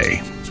Life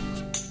today.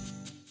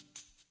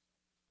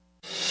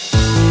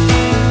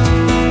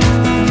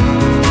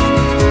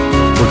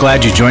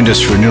 Glad you joined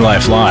us for New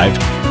Life Live.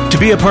 To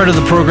be a part of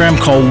the program,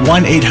 call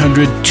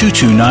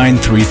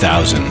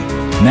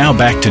 1-800-229-3000. Now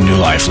back to New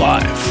Life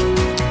Live.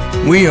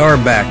 We are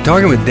back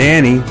talking with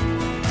Danny,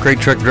 great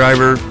truck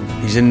driver.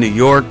 He's in New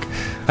York.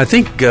 I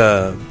think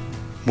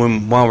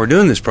while we're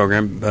doing this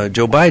program,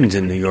 Joe Biden's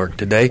in New York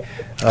today.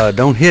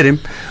 Don't hit him,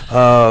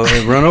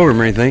 run over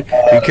him or anything.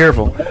 Be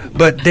careful.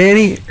 But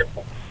Danny,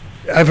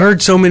 I've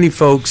heard so many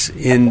folks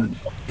in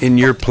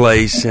your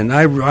place, and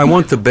I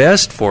want the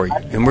best for you,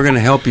 and we're going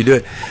to help you do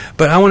it.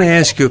 But I want to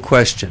ask you a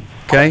question,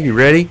 okay? You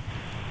ready?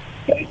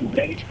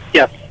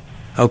 Yes.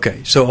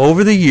 Okay, so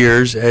over the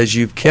years, as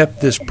you've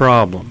kept this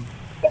problem,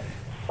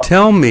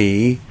 tell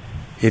me,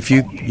 if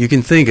you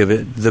can think of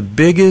it, the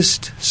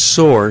biggest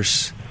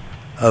source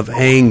of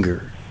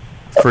anger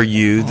for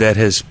you that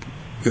has...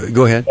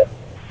 Go ahead.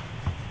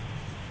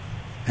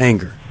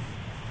 Anger.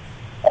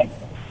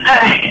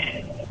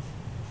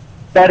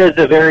 That is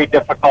a very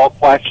difficult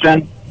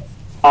question.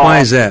 Why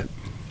is that?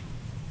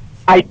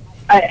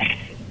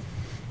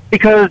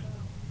 Because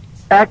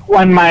back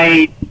when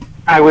I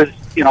was,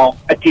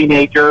 a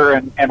teenager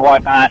and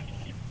whatnot,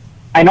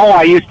 I know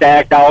I used to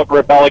act out,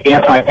 rebel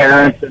against my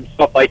parents and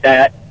stuff like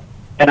that,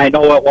 and I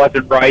know it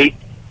wasn't right.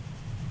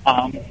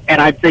 And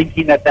I'm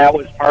thinking that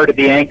was part of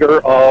the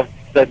anger of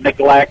the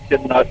neglect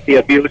and the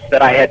abuse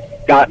that I had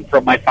gotten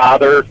from my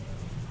father,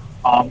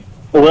 a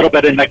little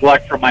bit of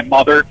neglect from my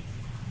mother.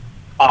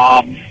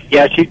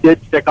 Yeah, she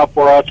did stick up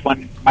for us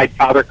when my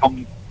father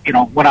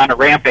went on a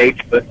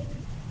rampage, but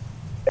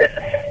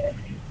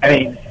I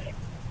mean,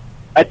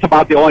 that's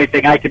about the only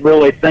thing I can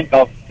really think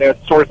of the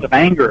source of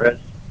anger is.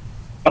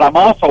 But I'm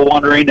also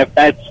wondering if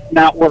that's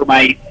not where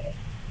my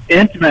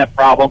intimate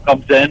problem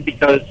comes in,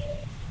 because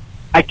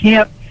I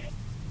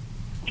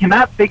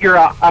cannot figure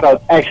out how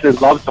to actually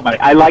love somebody.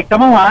 I like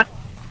them a lot,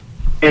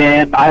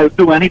 and I'll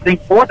do anything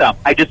for them.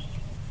 I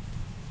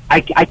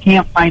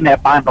can't find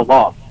that bond of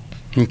love.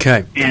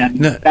 Okay.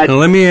 Now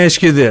let me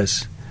ask you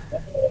this.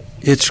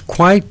 It's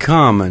quite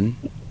common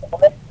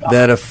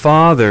that a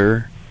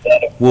father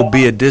will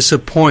be a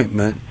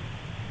disappointment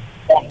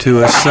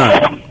to a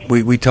son.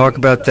 We talk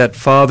about that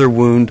father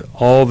wound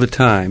all the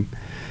time.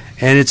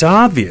 And it's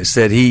obvious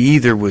that he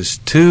either was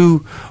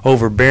too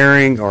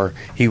overbearing or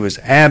he was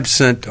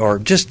absent or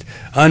just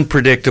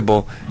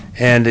unpredictable.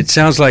 And it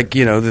sounds like,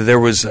 that there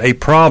was a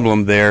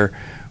problem there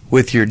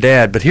with your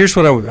dad. But here's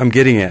what I'm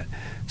getting at.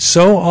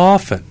 So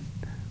often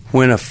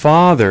when a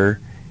father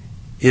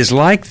is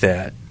like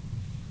that,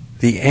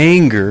 the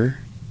anger,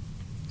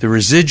 the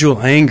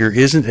residual anger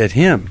isn't at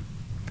him.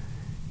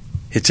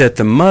 It's at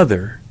the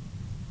mother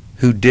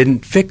who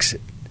didn't fix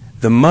it.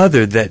 The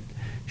mother that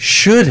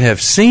should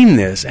have seen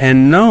this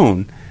and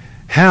known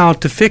how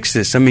to fix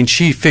this. I mean,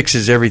 she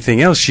fixes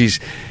everything else. She's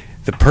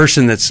the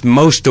person that's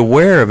most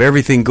aware of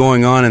everything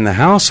going on in the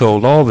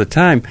household all the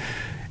time.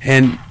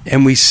 And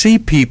we see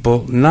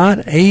people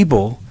not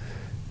able.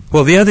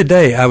 Well, the other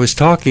day I was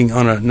talking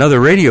on another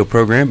radio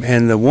program,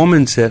 and the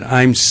woman said,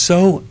 "I'm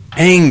so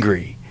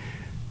angry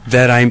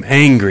that I'm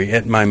angry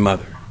at my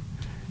mother."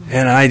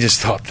 And I just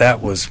thought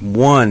that was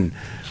one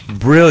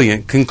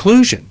brilliant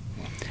conclusion.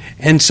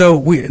 And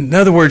so, in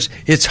other words,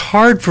 it's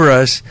hard for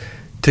us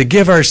to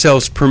give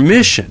ourselves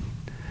permission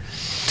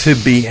to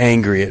be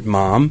angry at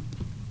mom.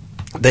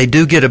 They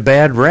do get a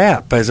bad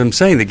rap. As I'm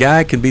saying, the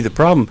guy can be the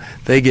problem.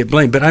 They get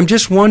blamed. But I'm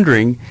just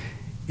wondering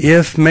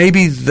if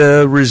maybe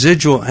the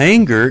residual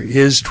anger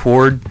is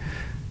toward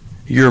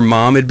your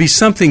mom. It'd be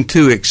something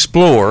to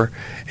explore.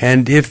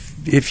 And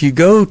if you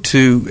go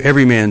to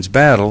Every Man's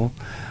Battle,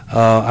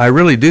 I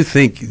really do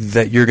think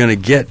that you're going to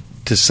get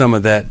to some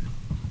of that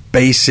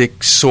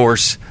basic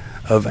source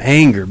of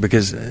anger,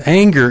 because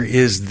anger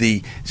is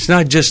it's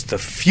not just the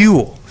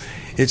fuel.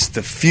 It's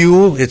the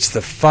fuel, it's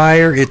the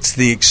fire, it's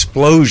the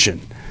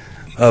explosion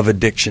of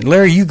addiction.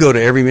 Larry, you go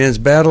to Every Man's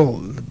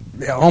Battle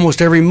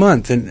almost every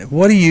month, and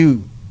what do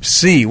you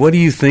see? What do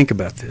you think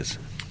about this?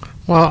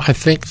 Well, I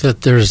think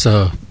that there's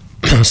a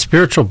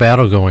spiritual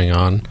battle going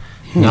on,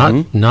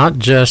 not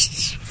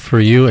just for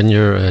you and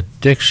your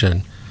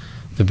addiction.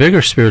 The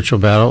bigger spiritual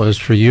battle is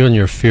for you and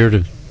your fear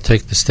to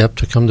take the step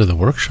to come to the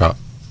workshop.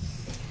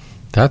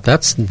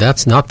 That's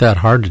not that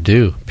hard to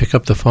do. Pick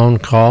up the phone,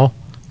 call,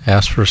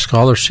 ask for a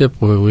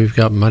scholarship. We've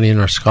got money in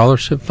our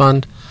scholarship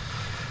fund.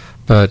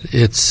 But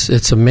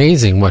it's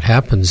amazing what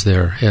happens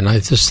there. And I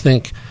just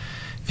think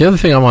the other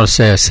thing I want to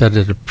say, I said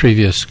at a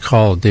previous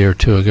call a day or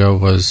two ago,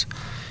 was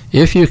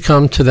if you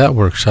come to that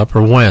workshop,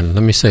 or when,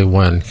 let me say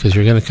when, because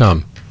you're going to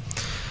come.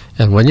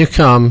 And when you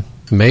come,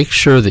 make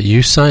sure that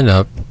you sign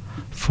up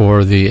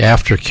for the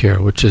aftercare,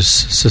 which is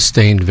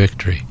Sustained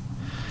Victory.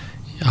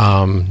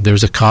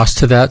 There's a cost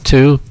to that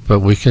too, but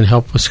we can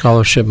help with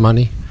scholarship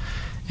money.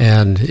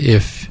 And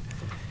if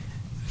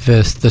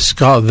the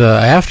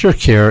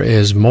aftercare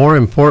is more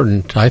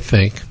important, I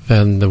think,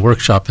 than the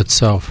workshop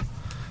itself.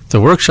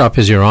 The workshop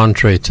is your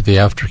entree to the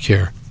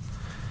aftercare.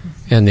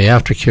 And the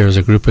aftercare is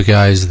a group of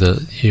guys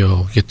that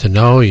you'll get to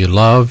know, you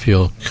love,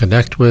 you'll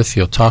connect with,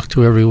 you'll talk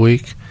to every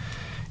week.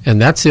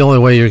 And that's the only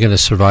way you're going to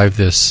survive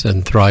this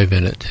and thrive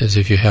in it, is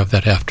if you have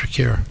that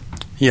aftercare.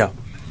 Yeah.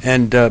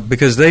 And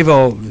because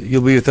you'll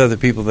be with other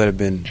people that have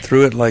been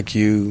through it like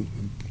you,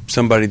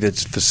 somebody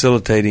that's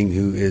facilitating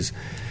who is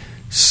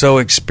so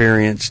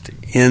experienced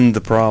in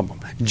the problem.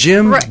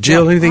 Jim,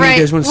 Jill, anything you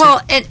guys want to say?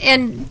 Well,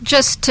 and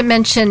just to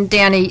mention,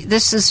 Danny,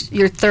 this is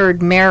your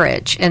third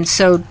marriage, and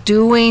so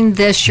doing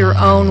this your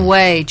own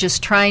way,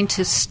 just trying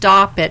to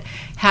stop it,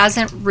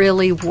 hasn't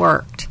really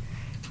worked.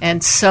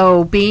 And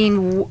so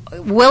being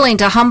willing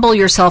to humble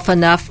yourself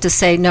enough to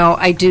say, no,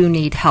 I do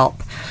need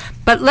help.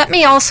 But let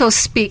me also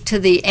speak to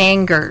the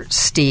anger,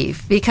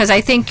 Steve, because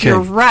I think you're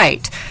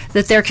right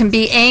that there can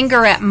be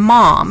anger at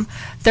mom.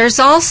 There's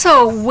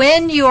also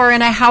when you're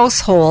in a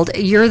household,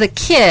 you're the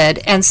kid,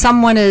 and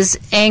someone is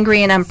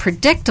angry and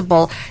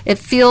unpredictable, it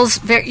feels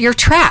you're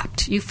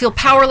trapped. You feel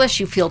powerless,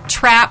 you feel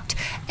trapped,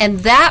 and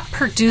that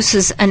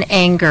produces an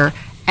anger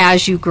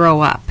as you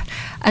grow up.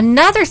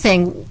 Another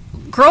thing,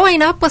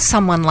 growing up with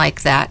someone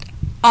like that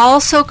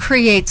also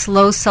creates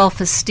low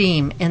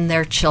self-esteem in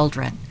their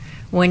children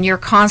when you're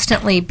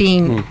constantly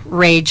being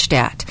raged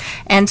at.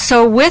 And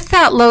so with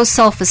that low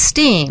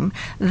self-esteem,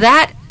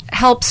 that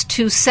helps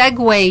to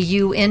segue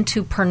you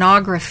into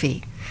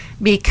pornography.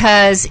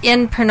 Because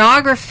in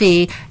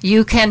pornography,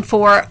 you can,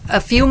 for a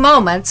few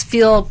moments,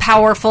 feel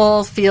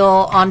powerful, feel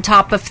on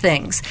top of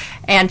things,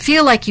 and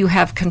feel like you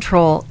have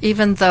control,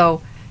 even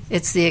though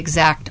It's the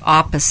exact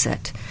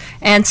opposite.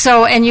 And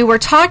you were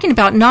talking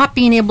about not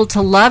being able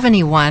to love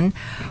anyone.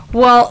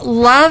 Well,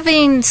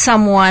 loving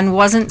someone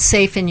wasn't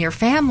safe in your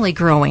family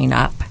growing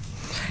up.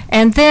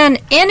 And then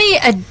any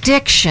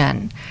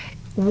addiction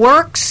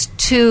works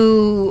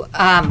to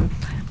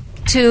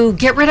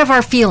get rid of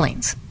our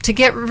feelings, to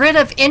get rid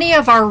of any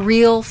of our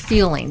real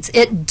feelings.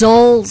 It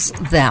dulls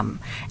them,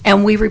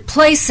 and we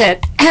replace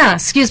it,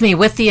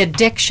 with the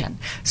addiction.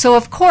 So,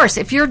 of course,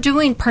 if you're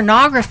doing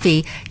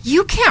pornography,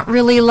 you can't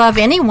really love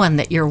anyone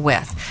that you're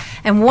with.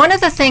 And one of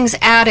the things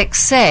addicts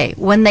say,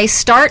 when they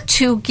start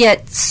to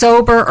get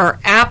sober or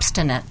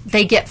abstinent,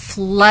 they get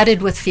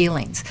flooded with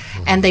feelings,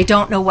 and they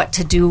don't know what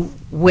to do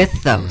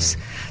with those.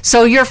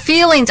 So your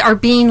feelings are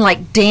being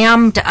like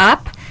dammed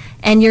up,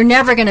 and you're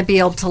never going to be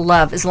able to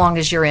love as long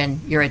as you're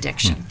in your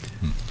addiction.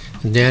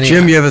 Danny,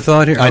 Jim, you have a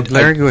thought here?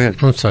 Larry, go ahead.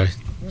 I'm sorry.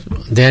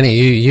 Danny,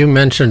 you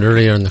mentioned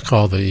earlier in the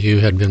call that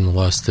you had been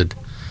molested,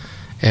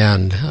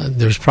 and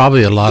there's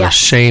probably a lot of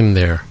shame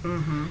there.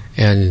 Mm-hmm.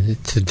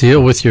 And to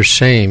deal with your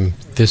shame,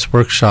 this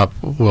workshop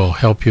will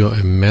help you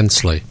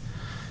immensely.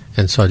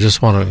 And so I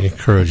just want to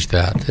encourage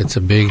that. It's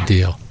a big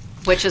deal.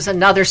 Which is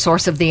another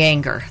source of the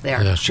anger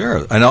there. Yeah,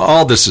 sure. And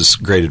all this is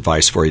great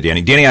advice for you,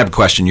 Danny. Danny, I have a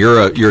question.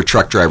 You're a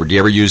truck driver. Do you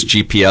ever use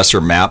GPS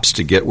or maps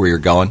to get where you're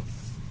going?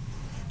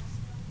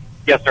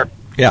 Yes, sir.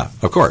 Yeah,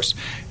 of course.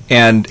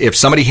 And if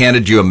somebody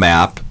handed you a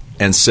map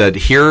and said,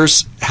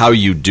 here's how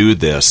you do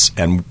this,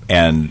 and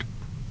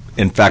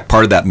in fact,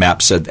 part of that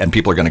map said, and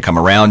people are going to come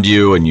around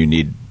you, and you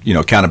need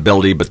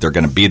accountability, but they're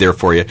going to be there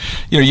for you,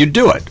 you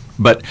do it.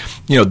 But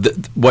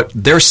what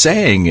they're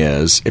saying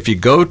is, if you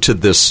go to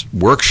this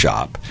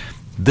workshop,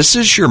 this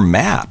is your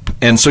map.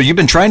 And so you've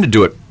been trying to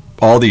do it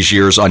all these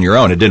years on your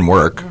own. It didn't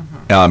work.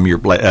 Mm-hmm.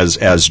 You're,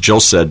 as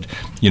Jill said,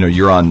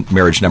 you're on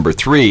marriage number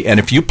 3. And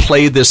if you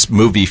play this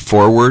movie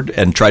forward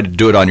and try to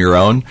do it on your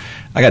own,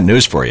 I got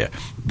news for you.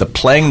 The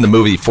playing the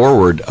movie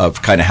forward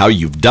of kind of how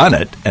you've done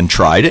it and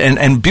tried it,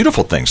 and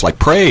beautiful things like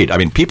prayed. I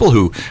mean, people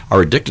who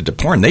are addicted to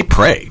porn, they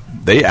pray.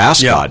 They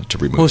ask God to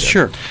remove it. Well,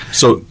 sure.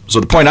 So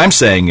the point I'm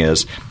saying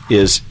is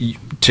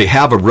to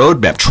have a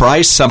roadmap,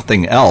 try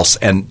something else,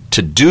 and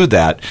to do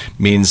that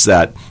means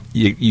that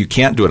you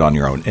can't do it on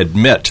your own.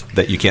 Admit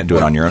that you can't do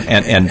it on your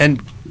own,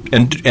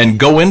 and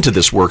go into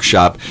this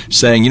workshop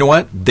saying, you know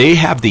what, they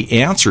have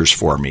the answers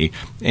for me,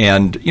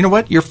 and you know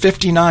what, you're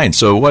 59,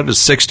 so what is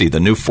 60? The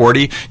new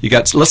 40?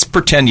 Let's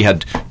pretend you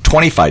had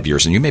 25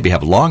 years, and you maybe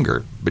have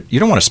longer, but you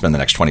don't want to spend the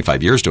next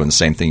 25 years doing the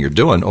same thing you're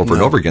doing over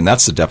and over again.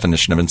 That's the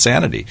definition of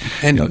insanity.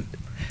 And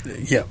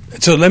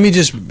so let me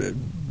just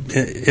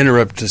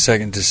interrupt a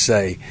second to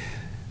say,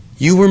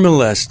 you were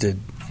molested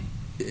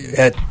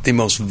at the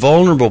most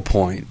vulnerable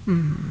point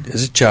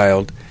as a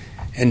child,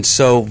 and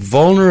so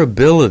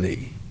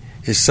vulnerability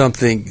is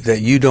something that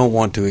you don't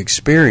want to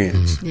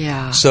experience. Mm-hmm.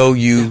 Yeah. So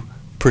you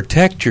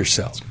protect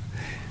yourself.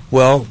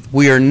 Well,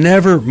 we are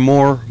never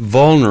more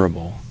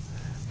vulnerable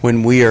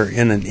when we are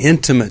in an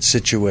intimate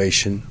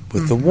situation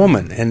with the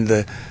woman, and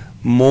the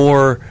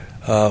more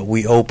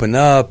we open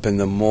up and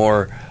the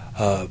more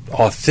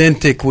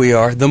authentic we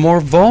are, the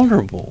more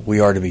vulnerable we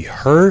are to be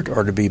hurt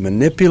or to be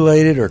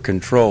manipulated or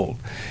controlled.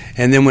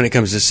 And then when it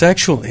comes to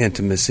sexual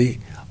intimacy,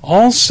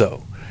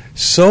 also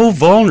so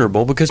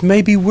vulnerable, because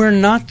maybe we're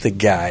not the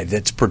guy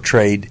that's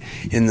portrayed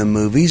in the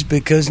movies,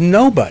 because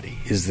nobody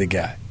is the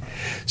guy.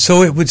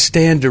 So it would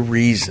stand to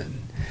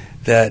reason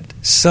that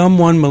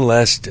someone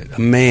molested,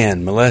 a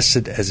man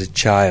molested as a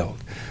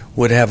child,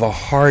 would have a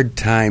hard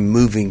time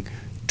moving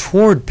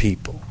toward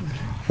people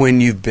when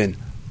you've been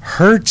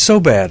hurt so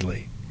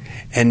badly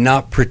and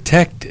not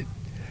protected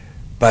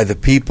by the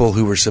people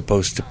who were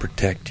supposed to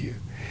protect you.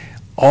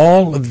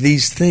 All of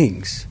these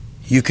things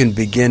you can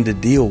begin to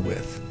deal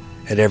with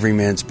at Every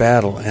Man's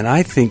Battle, and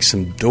I think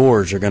some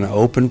doors are going to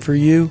open for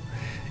you,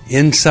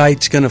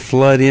 insight's going to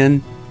flood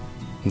in,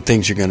 and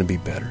things are going to be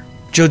better.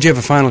 Jill, do you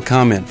have a final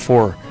comment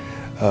for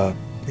Danny?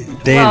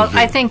 Well,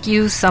 I think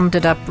you summed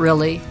it up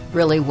really,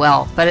 really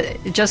well.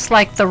 But just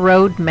like the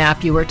road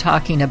map you were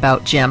talking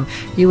about, Jim,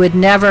 you would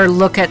never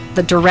look at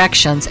the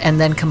directions and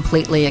then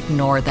completely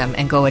ignore them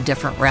and go a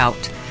different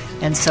route.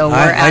 And so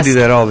I do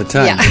that all the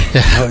time.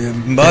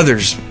 Yeah.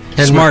 Others,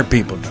 smart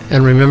people don't.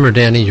 And remember,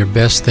 Danny, your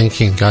best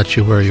thinking got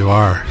you where you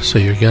are. So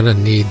you're going to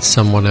need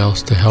someone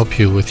else to help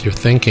you with your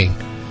thinking.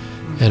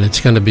 And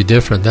it's going to be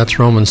different. That's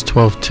Romans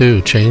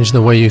 12:2. Change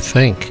the way you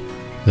think.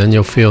 Then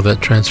you'll feel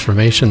that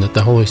transformation that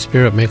the Holy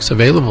Spirit makes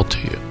available to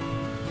you.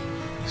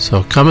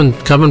 So come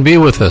and be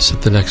with us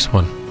at the next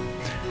one.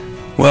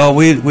 Well,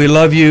 we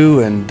love you,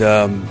 and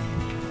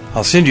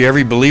I'll send you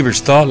Every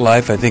Believer's Thought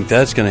Life. I think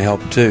that's going to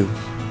help too.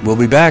 We'll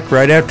be back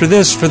right after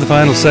this for the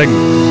final segment.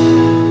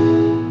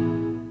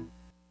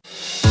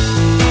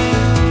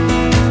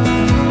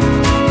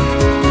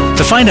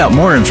 To find out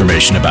more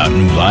information about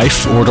New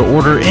Life or to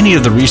order any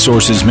of the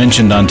resources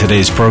mentioned on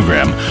today's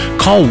program,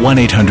 call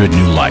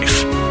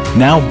 1-800-NEW-LIFE.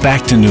 Now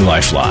back to New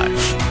Life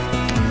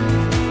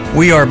Live.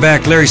 We are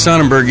back. Larry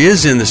Sonnenberg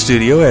is in the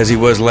studio, as he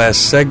was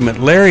last segment.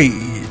 Larry,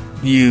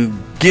 you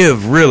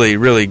give really,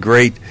 really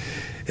great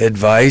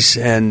advice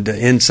and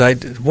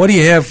insight. What do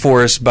you have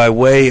for us by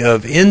way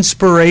of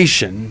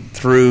inspiration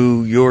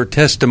through your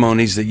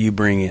testimonies that you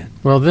bring in?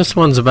 Well, this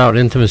one's about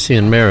intimacy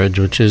in marriage,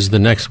 which is the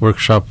next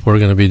workshop we're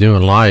going to be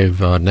doing live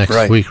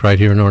next week right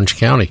here in Orange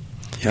County.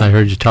 Yep. I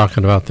heard you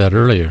talking about that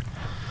earlier.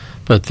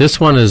 But this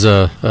one is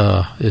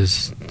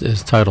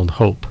titled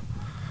Hope.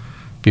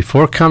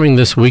 Before coming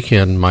this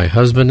weekend, my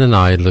husband and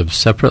I lived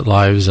separate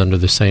lives under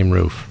the same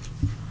roof.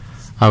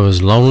 I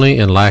was lonely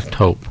and lacked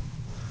hope.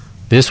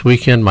 This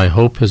weekend, my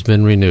hope has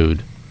been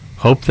renewed.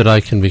 Hope that I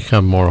can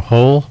become more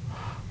whole.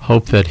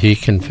 Hope that he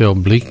can fill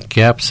bleak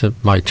gaps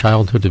that my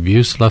childhood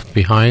abuse left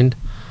behind.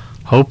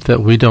 Hope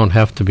that we don't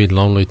have to be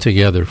lonely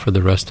together for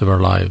the rest of our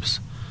lives.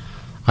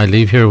 I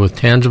leave here with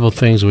tangible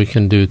things we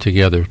can do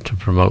together to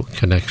promote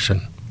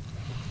connection.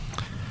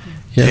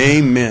 Yeah.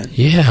 Amen.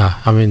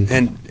 Yeah, I mean...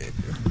 And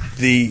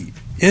the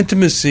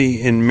intimacy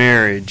in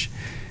marriage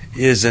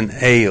is an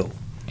ALE.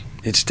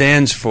 It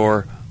stands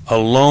for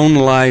Alone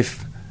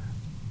Life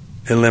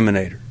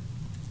Eliminator.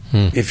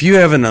 If you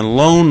have an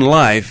alone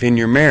life in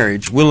your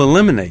marriage, we'll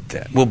eliminate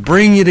that. We'll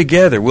bring you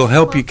together. We'll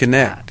help you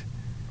connect.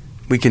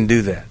 We can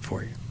do that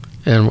for you.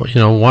 And, you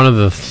know, one of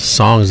the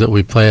songs that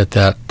we play at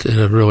that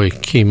a really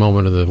key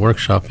moment of the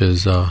workshop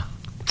is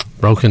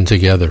Broken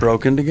Together.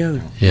 Broken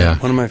Together. Yeah.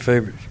 One of my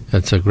favorites.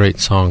 That's a great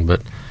song,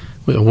 but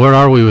where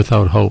are we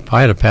without hope?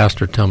 I had a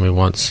pastor tell me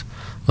once,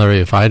 Larry,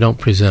 if I don't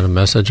present a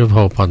message of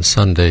hope on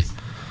Sunday,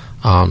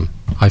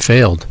 I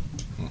failed.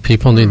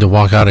 People need to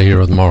walk out of here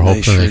with more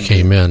hope than they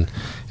came in.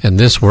 And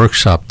this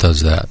workshop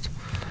does that.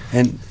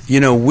 And,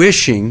 you know,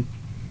 wishing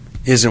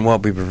isn't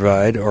what we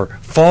provide, or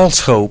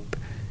false hope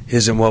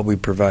isn't what we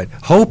provide.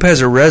 Hope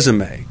has a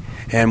resume,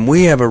 and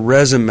we have a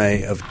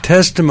resume of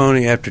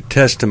testimony after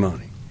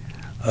testimony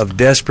of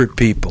desperate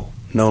people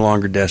no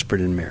longer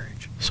desperate in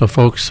marriage. So,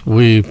 folks,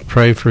 we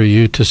pray for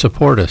you to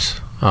support us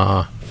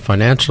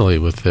financially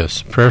with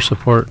this. Prayer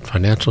support,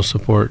 financial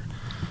support,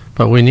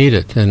 but we need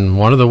it. And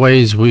one of the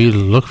ways we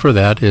look for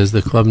that is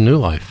the Club New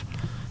Life.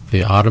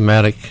 The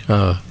automatic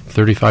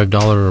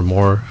 $35 or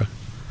more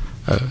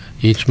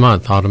each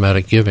month,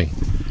 automatic giving.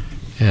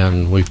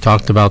 And we've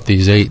talked about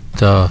these 8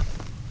 I'm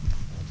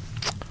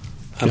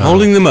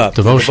holding them up.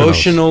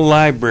 Devotional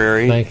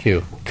library. Thank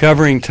you.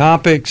 Covering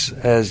topics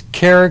as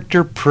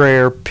character,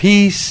 prayer,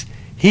 peace,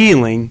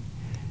 healing,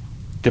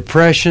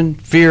 depression,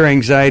 fear,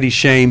 anxiety,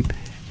 shame,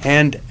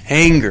 and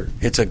anger.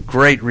 It's a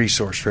great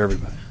resource for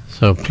everybody.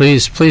 So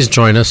please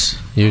join us.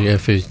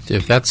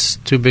 If that's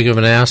too big of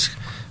an ask,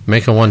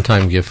 make a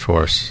one-time gift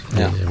for us.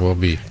 Yeah. We'll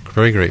be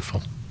very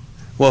grateful.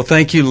 Well,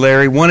 thank you,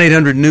 Larry.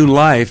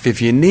 1-800-NEW-LIFE.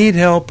 If you need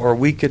help or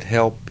we could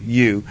help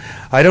you.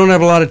 I don't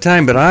have a lot of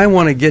time, but I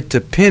want to get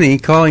to Penny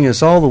calling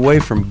us all the way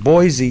from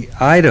Boise,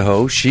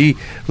 Idaho. She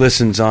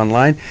listens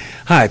online.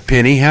 Hi,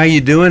 Penny. How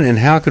you doing, and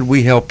how could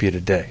we help you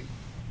today?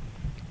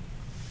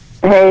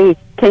 Hey,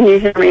 can you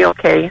hear me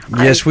okay?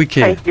 Yes, we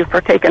can. Thank you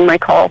for taking my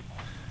call.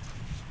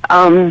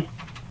 How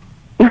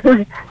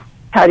do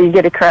you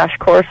get a crash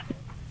course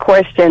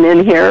question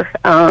in here?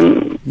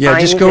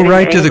 Just go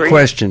right to the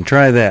question.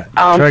 Try that.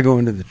 Try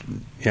going to the...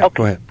 Yeah, okay.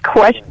 Go ahead.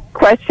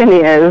 Question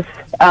is,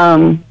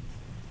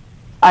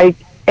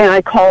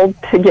 I called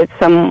to get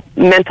some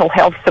mental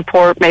health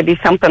support, maybe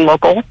something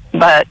local,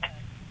 but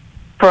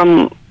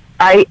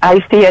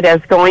I see it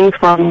as going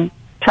from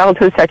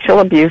childhood sexual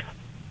abuse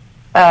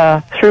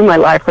through my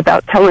life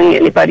without telling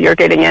anybody or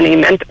getting any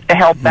mental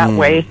help that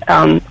way.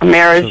 A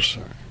marriage...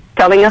 So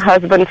telling a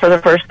husband for the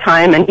first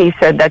time, and he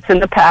said, that's in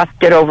the past,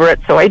 get over it.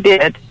 So I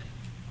did.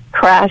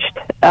 Crashed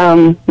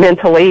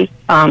mentally,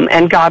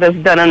 and God has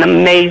done an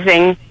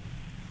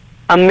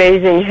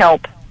amazing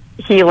help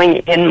healing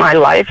in my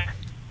life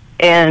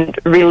and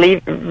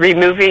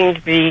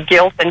removing the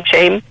guilt and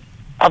shame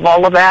of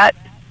all of that.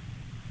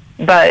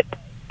 But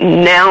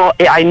now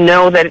I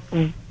know that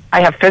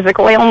I have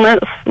physical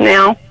illness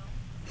now,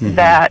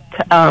 that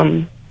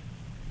I'm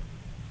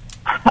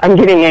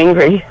getting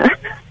angry.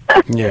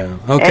 Yeah,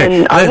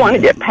 okay. And I want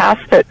to get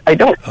past it. I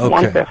don't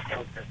want this.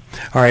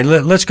 All right,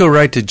 let's go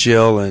right to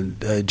Jill. And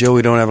Jill,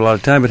 we don't have a lot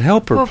of time, but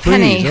help her, please.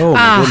 Penny, oh,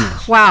 my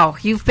goodness. Wow,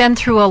 you've been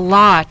through a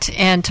lot,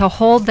 and to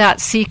hold that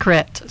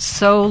secret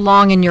so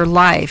long in your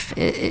life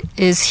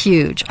is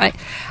huge.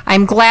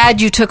 I'm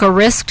glad you took a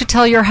risk to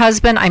tell your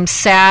husband. I'm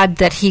sad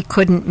that he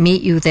couldn't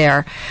meet you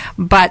there,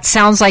 but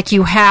sounds like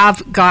you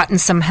have gotten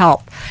some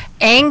help.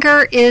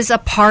 Anger is a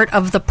part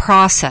of the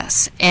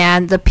process,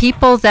 and the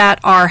people that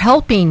are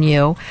helping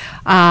you,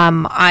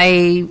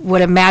 I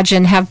would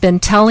imagine, have been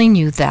telling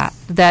you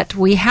that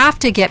we have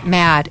to get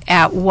mad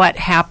at what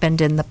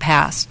happened in the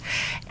past,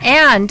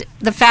 and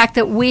the fact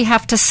that we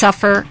have to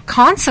suffer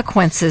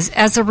consequences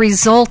as a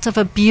result of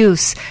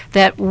abuse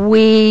that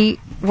we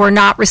were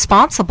not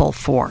responsible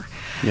for.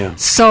 Yeah.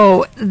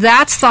 So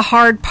that's the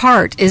hard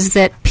part, is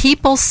that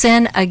people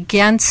sin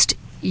against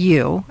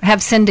you,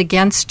 have sinned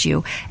against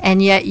you,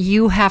 and yet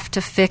you have to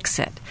fix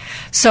it.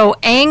 So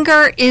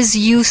anger is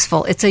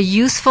useful. It's a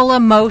useful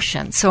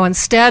emotion. So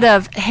instead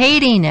of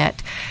hating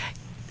it,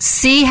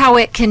 see how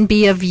it can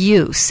be of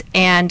use.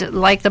 And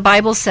like the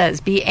Bible says,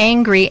 be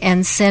angry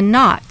and sin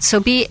not. So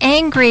be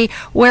angry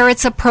where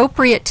it's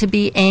appropriate to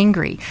be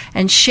angry,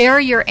 and share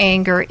your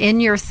anger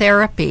in your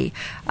therapy,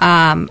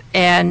 and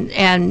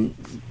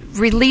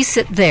release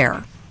it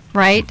there,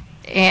 right?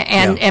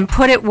 And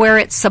put it where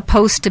it's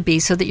supposed to be,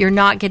 so that you're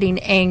not getting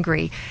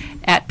angry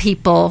at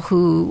people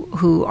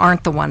who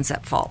aren't the ones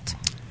at fault.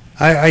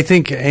 I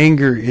think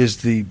anger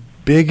is the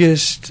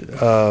biggest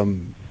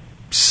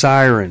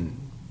siren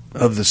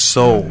of the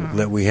soul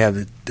that we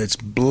have, that's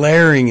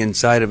blaring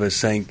inside of us,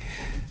 saying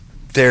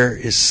there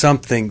is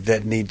something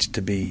that needs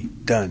to be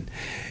done.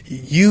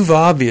 You've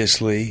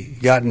obviously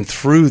gotten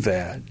through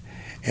that,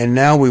 and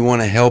now we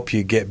want to help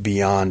you get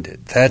beyond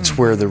it. That's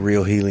where the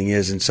real healing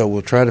is. And so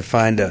we'll try to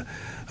find a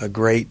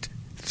great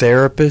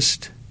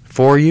therapist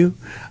for you.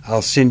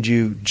 I'll send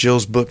you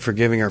Jill's book,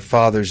 Forgiving Our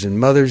Fathers and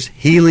Mothers.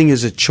 Healing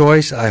is a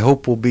Choice. I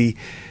hope will be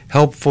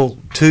helpful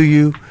to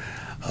you.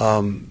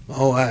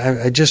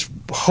 I just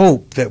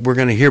hope that we're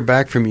going to hear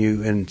back from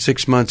you in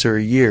 6 months or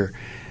a year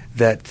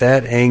that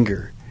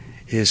anger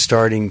is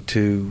starting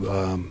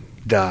to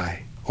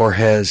die, or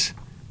has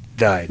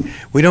died.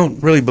 We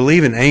don't really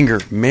believe in anger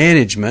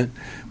management.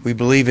 We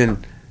believe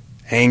in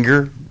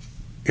anger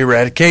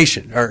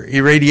eradication, or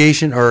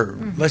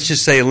let's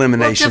just say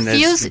elimination.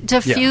 Well,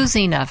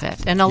 diffusing of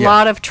it. And a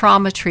lot of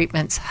trauma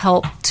treatments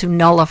help to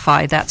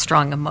nullify that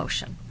strong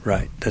emotion.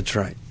 Right, that's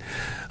right.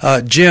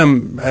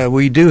 Jim,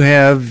 we do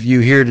have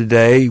you here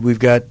today. We've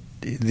got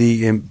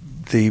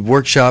the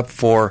workshop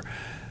for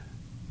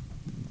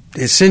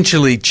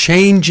essentially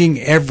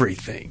changing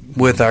everything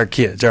with our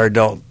kids, our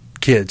adult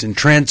kids, and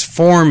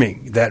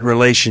transforming that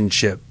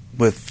relationship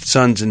with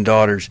sons and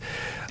daughters.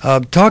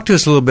 Talk to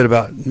us a little bit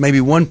about maybe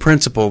one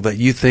principle that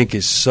you think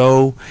is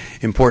so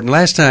important.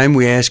 Last time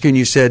we asked you, and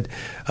you said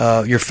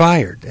you're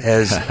fired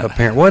as a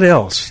parent. What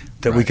else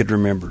that we could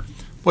remember?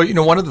 Well,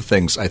 one of the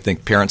things I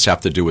think parents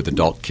have to do with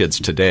adult kids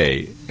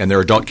today, and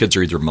their adult kids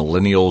are either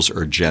millennials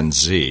or Gen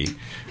Z,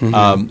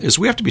 is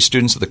we have to be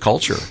students of the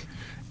culture.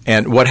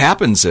 And what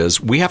happens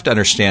is we have to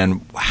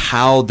understand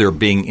how they're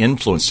being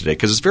influenced today,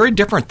 because it's very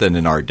different than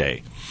in our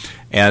day.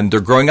 And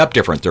they're growing up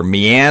different. They're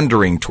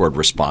meandering toward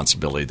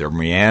responsibility. They're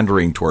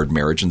meandering toward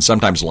marriage. And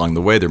sometimes along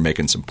the way, they're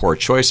making some poor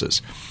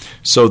choices.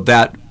 So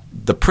that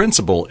the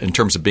principle in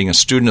terms of being a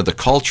student of the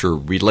culture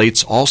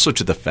relates also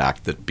to the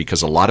fact that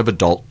because a lot of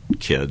adult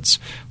kids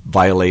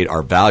violate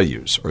our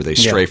values, or they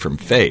stray from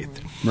faith.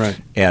 Right.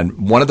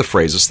 And one of the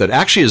phrases that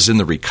actually is in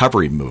the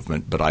recovery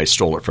movement, but I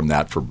stole it from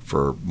that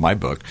for my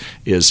book,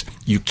 is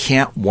you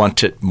can't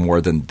want it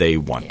more than they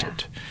want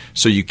it.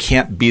 So you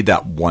can't be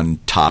that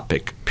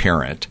one-topic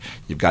parent.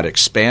 You've got to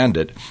expand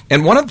it.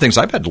 And one of the things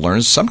I've had to learn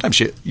is sometimes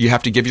you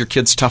have to give your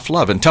kids tough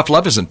love. And tough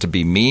love isn't to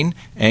be mean,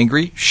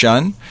 angry,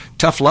 shun.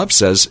 Tough love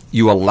says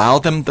you allow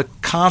them the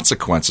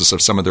consequences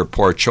of some of their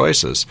poor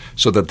choices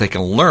so that they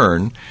can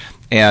learn,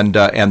 and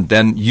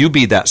then you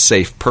be that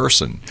safe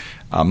person.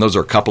 Those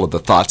are a couple of the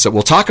thoughts that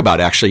we'll talk about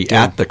actually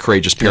at the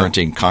Courageous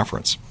Parenting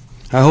Conference.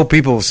 I hope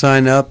people will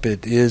sign up.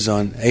 It is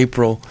on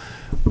April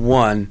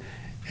 1.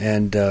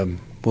 And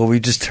we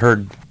just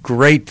heard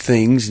great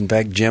things. In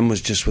fact, Jim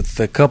was just with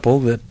a couple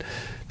that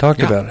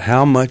talked about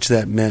how much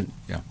that meant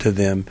to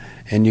them.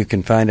 And you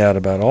can find out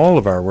about all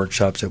of our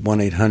workshops at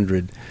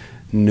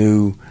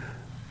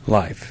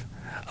 1-800-NEW-LIFE.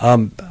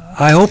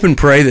 I hope and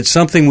pray that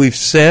something we've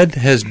said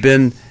has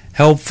been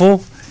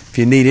helpful. If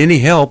you need any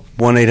help,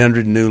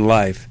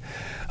 1-800-NEW-LIFE.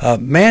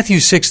 Matthew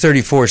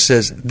 6:34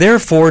 says,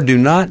 "Therefore do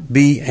not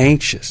be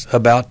anxious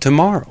about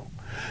tomorrow,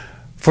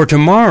 for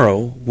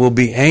tomorrow will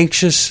be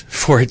anxious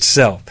for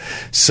itself.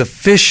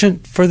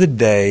 Sufficient for the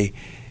day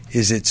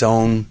is its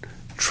own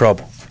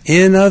trouble."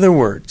 In other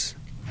words,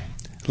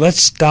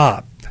 let's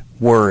stop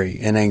worry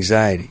and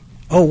anxiety.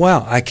 Oh,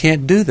 wow, I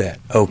can't do that.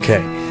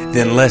 Okay,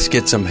 then let's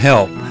get some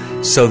help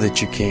so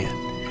that you can.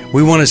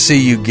 We want to see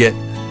you get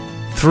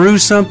through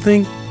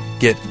something,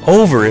 get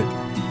over it,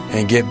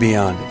 and get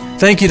beyond it.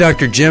 Thank you,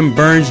 Dr. Jim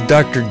Burns,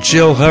 Dr.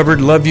 Jill Hubbard.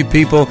 Love you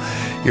people.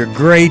 You're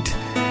great.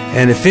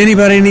 And if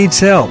anybody needs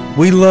help,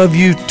 we love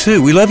you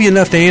too. We love you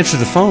enough to answer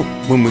the phone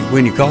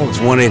when you call us,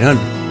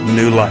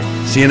 1-800-NEW-LIFE.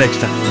 See you next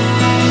time.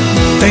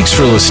 Thanks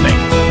for listening.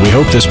 We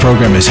hope this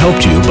program has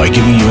helped you by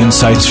giving you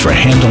insights for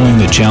handling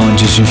the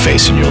challenges you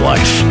face in your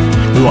life.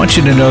 We want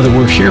you to know that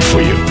we're here for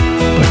you,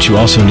 but you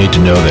also need to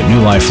know that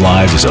New Life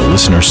Live is a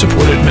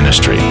listener-supported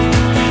ministry.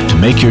 To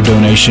make your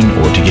donation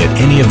or to get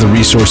any of the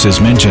resources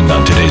mentioned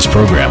on today's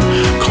program,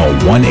 call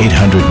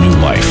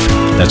 1-800-NEW-LIFE.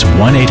 That's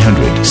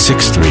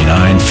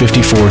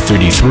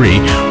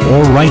 1-800-639-5433,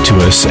 or write to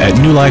us at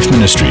New Life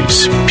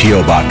Ministries,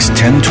 P.O. Box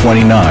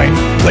 1029,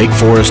 Lake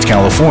Forest,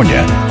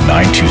 California,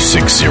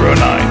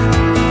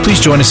 92609. Please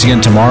join us again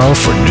tomorrow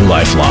for New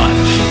Life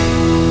Live.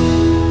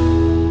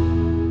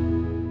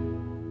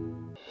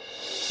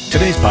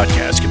 Today's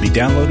podcast can be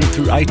downloaded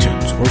through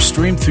iTunes or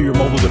streamed through your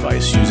mobile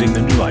device using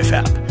the New Life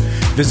app.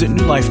 Visit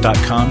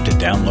newlife.com to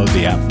download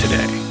the app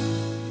today.